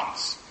giving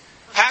alms.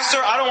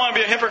 Pastor, I don't want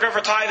to be a hypocrite for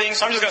tithing,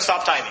 so I'm just going to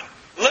stop tithing.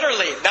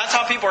 Literally, that's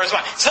how people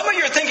respond. Some of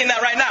you are thinking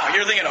that right now.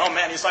 You're thinking, oh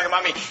man, he's talking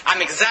about me.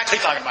 I'm exactly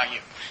talking about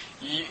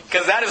you.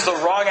 Because that is the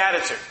wrong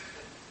attitude.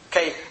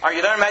 Okay, are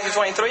you there in Matthew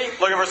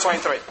 23? Look at verse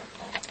 23.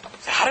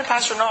 How did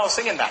Pastor know I was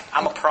singing that?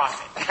 I'm a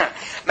prophet.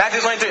 Matthew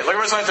 23, look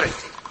at verse 23.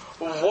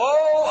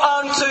 Woe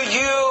unto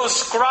you,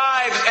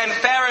 scribes and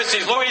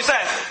Pharisees. Look what he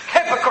says.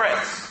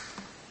 Hypocrites.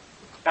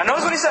 Now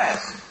notice what he says.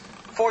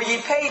 For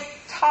ye pay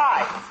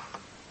tithe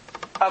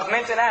of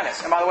mint and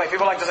anise. And by the way,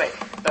 people like to say,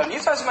 the New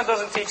Testament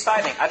doesn't teach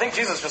tithing. I think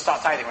Jesus just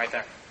taught tithing right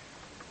there.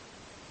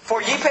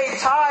 For ye pay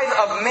tithe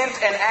of mint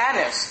and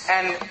anise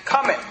and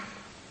cumin.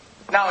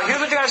 Now here's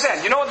what you gotta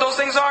understand. You know what those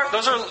things are?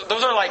 Those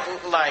are like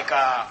good night,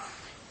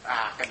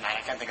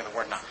 I can't think of the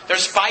word now. They're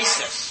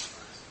spices.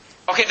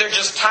 Okay, they're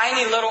just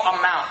tiny little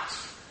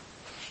amounts.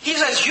 He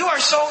says, you are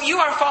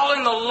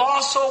following the law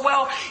so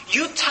well,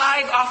 you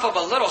tithe off of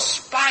a little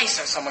spice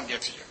that someone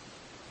gives you.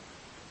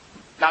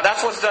 Now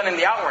that's what's done in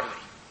the outwardly.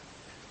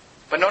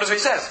 But notice what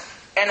he says,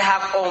 and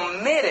have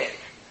omitted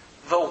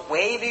the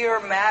weightier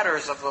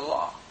matters of the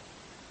law.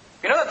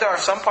 You know that there are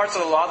some parts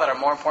of the law that are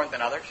more important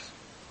than others?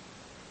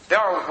 There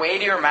are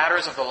weightier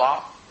matters of the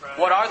law. Right.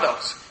 What are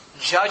those?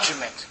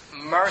 Judgment,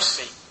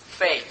 mercy,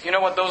 faith. You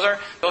know what those are?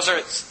 Those are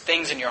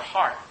things in your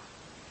heart.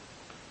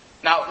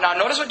 Now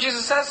notice what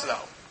Jesus says though.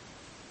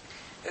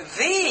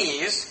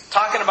 These,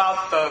 talking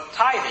about the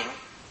tithing,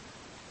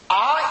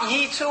 ought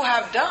ye to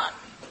have done.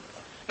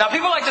 Now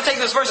people like to take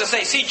this verse and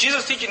say, see,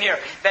 Jesus teaching here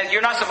that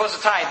you're not supposed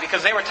to tithe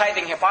because they were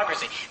tithing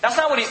hypocrisy. That's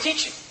not what he's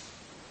teaching.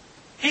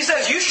 He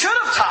says you should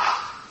have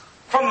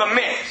tithed from the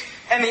mint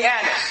and the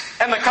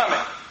anise and the cumin.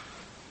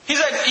 He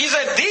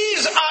said,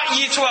 these ought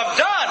ye to have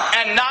done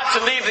and not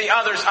to leave the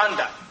others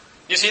undone.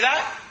 You see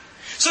that?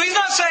 So he's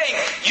not saying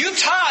you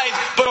tithe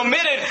but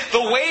omitted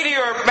the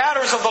weightier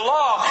matters of the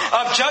law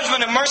of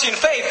judgment and mercy and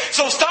faith.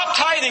 So stop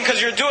tithing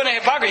because you're doing a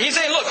hypocrisy. He's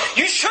saying, look,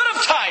 you should have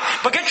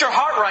tithed, but get your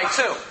heart right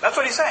too. That's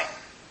what he's saying.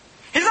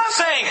 He's not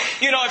saying,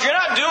 if you're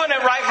not doing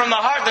it right from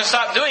the heart, then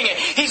stop doing it.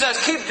 He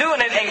says, keep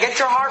doing it and get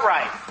your heart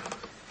right.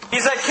 He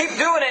said, keep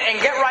doing it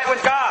and get right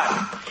with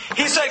God.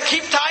 He said,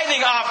 keep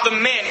tithing off the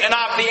mint and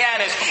off the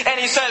anise. And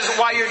he says,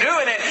 while you're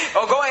doing it,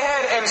 go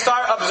ahead and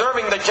start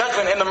observing the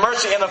judgment and the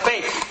mercy and the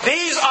faith.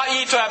 These ought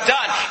ye to have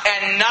done,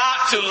 and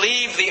not to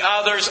leave the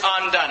others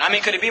undone. I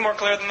mean, could it be more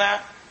clear than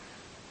that?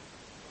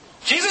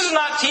 Jesus is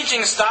not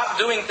teaching stop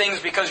doing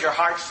things because your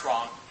heart's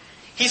wrong.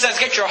 He says,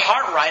 get your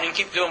heart right and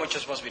keep doing what you're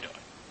supposed to be doing.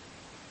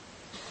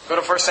 Go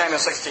to 1 Samuel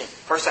 16.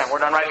 1 Samuel, we're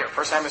done right here.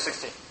 1 Samuel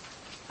 16.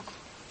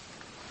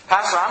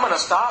 Pastor, I'm going to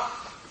stop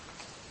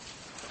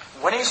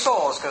winning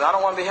souls because I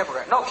don't want to be a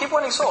hypocrite. No, keep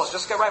winning souls.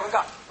 Just get right with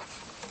God.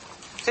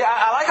 See,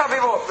 I like how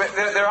people,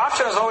 their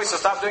option is always to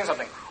stop doing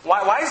something.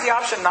 Why is the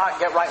option not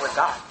get right with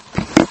God?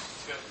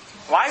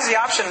 Why is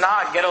the option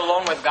not get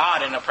alone with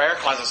God in a prayer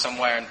closet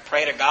somewhere and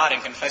pray to God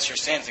and confess your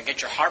sins and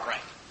get your heart right?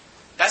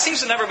 That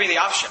seems to never be the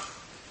option.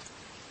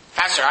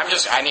 Pastor,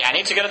 I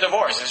need to get a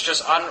divorce. It's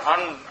just,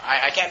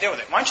 I can't deal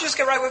with it. Why don't you just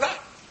get right with God?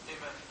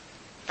 Amen.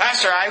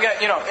 Pastor, I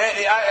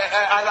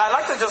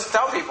like to just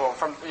tell people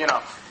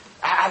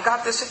I've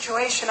got this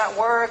situation at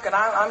work and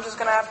I'm just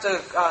going to have to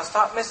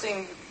stop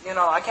missing,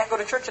 I can't go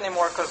to church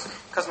anymore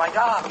because my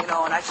job, and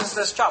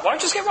this job. Why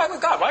don't you just get right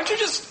with God? Why don't you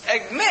just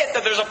admit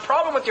that there's a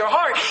problem with your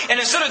heart and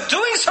instead of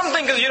doing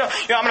something because,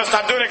 I'm going to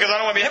stop doing it because I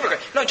don't want to be a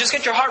hypocrite. No, just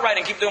get your heart right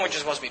and keep doing what you're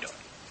supposed to be doing.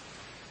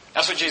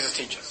 That's what Jesus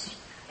teaches.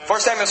 1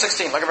 Samuel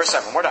 16, look at verse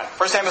 7. We're done.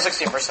 1 Samuel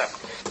 16, verse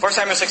 7. 1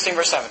 Samuel 16,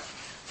 verse 7.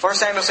 1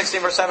 Samuel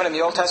 16, verse 7 in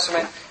the Old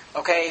Testament,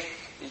 okay,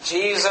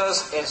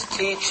 Jesus is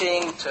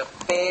teaching to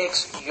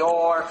fix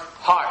your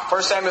heart.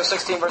 1 Samuel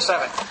 16, verse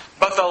 7.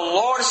 But the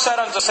Lord said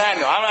unto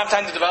Samuel, I don't have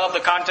time to develop the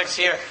context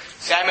here.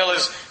 Samuel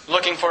is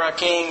looking for a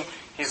king.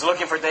 He's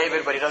looking for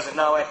David, but he doesn't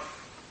know it.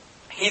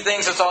 He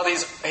thinks it's all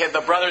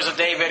the brothers of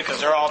David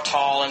because they're all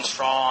tall and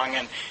strong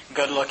and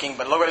good looking.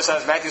 But look what it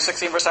says, Matthew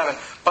 16, verse 7.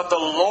 But the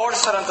Lord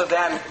said unto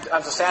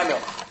Samuel,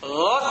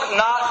 look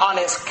not on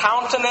his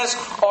countenance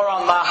or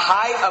on the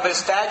height of his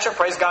stature.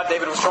 Praise God,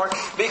 David was short.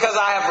 Because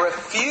I have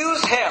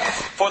refused him.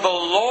 For the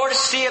Lord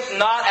seeth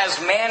not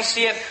as man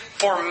seeth.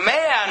 For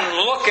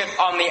man looketh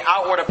on the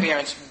outward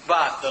appearance,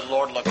 but the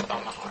Lord looketh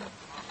on the heart.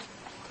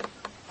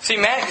 See,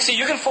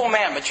 you can fool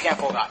man, but you can't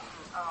fool God.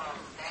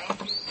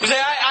 You say,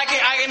 I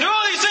can do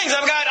all these things. I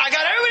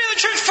got everybody in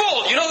the church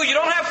fooled. You know who you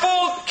don't have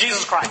fooled?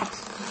 Jesus Christ.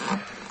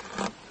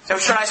 So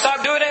should I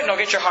stop doing it? No,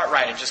 get your heart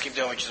right and just keep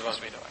doing what you're supposed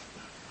to be doing.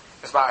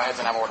 Let's bow our heads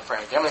and have a word of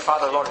prayer. Heavenly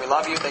Father, Lord, we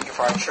love you. Thank you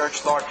for our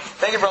church, Lord.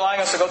 Thank you for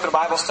allowing us to go through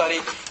Bible study,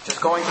 just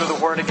going through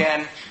the Word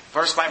again,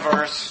 verse by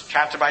verse,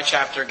 chapter by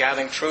chapter,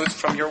 gathering truth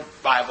from your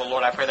Bible.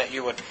 Lord, I pray that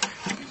you would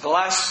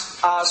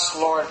bless us,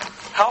 Lord.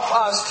 Help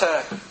us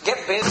to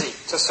get busy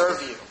to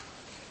serve you.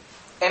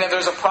 And if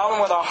there's a problem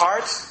with our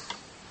hearts,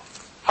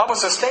 help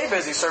us to stay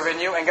busy serving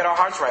you and get our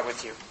hearts right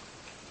with you.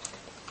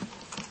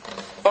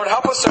 Lord,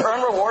 help us to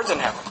earn rewards in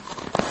heaven.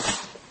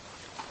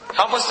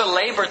 Help us to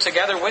labor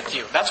together with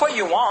you. That's what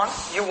you want.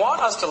 You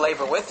want us to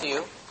labor with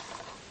you.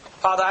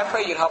 Father, I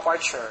pray you'd help our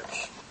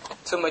church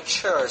to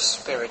mature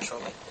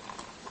spiritually.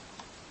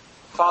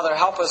 Father,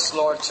 help us,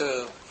 Lord,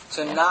 to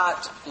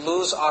not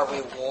lose our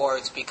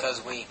rewards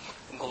because we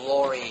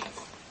glory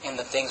in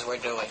the things we're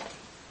doing.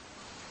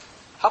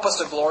 Help us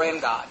to glory in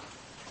God.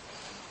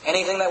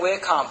 Anything that we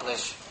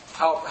accomplish,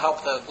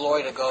 help the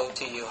glory to go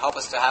to you. Help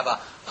us to have a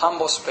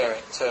humble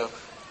spirit, to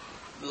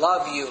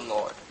love you,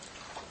 Lord.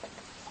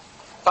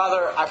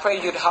 Father, I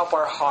pray you'd help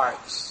our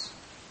hearts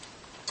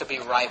to be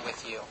right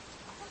with you.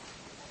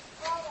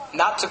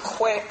 Not to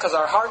quit because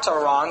our hearts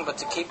are wrong, but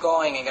to keep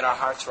going and get our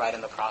hearts right in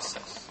the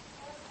process.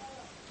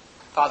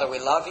 Father, we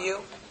love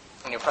you.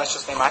 In your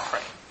precious name I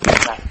pray.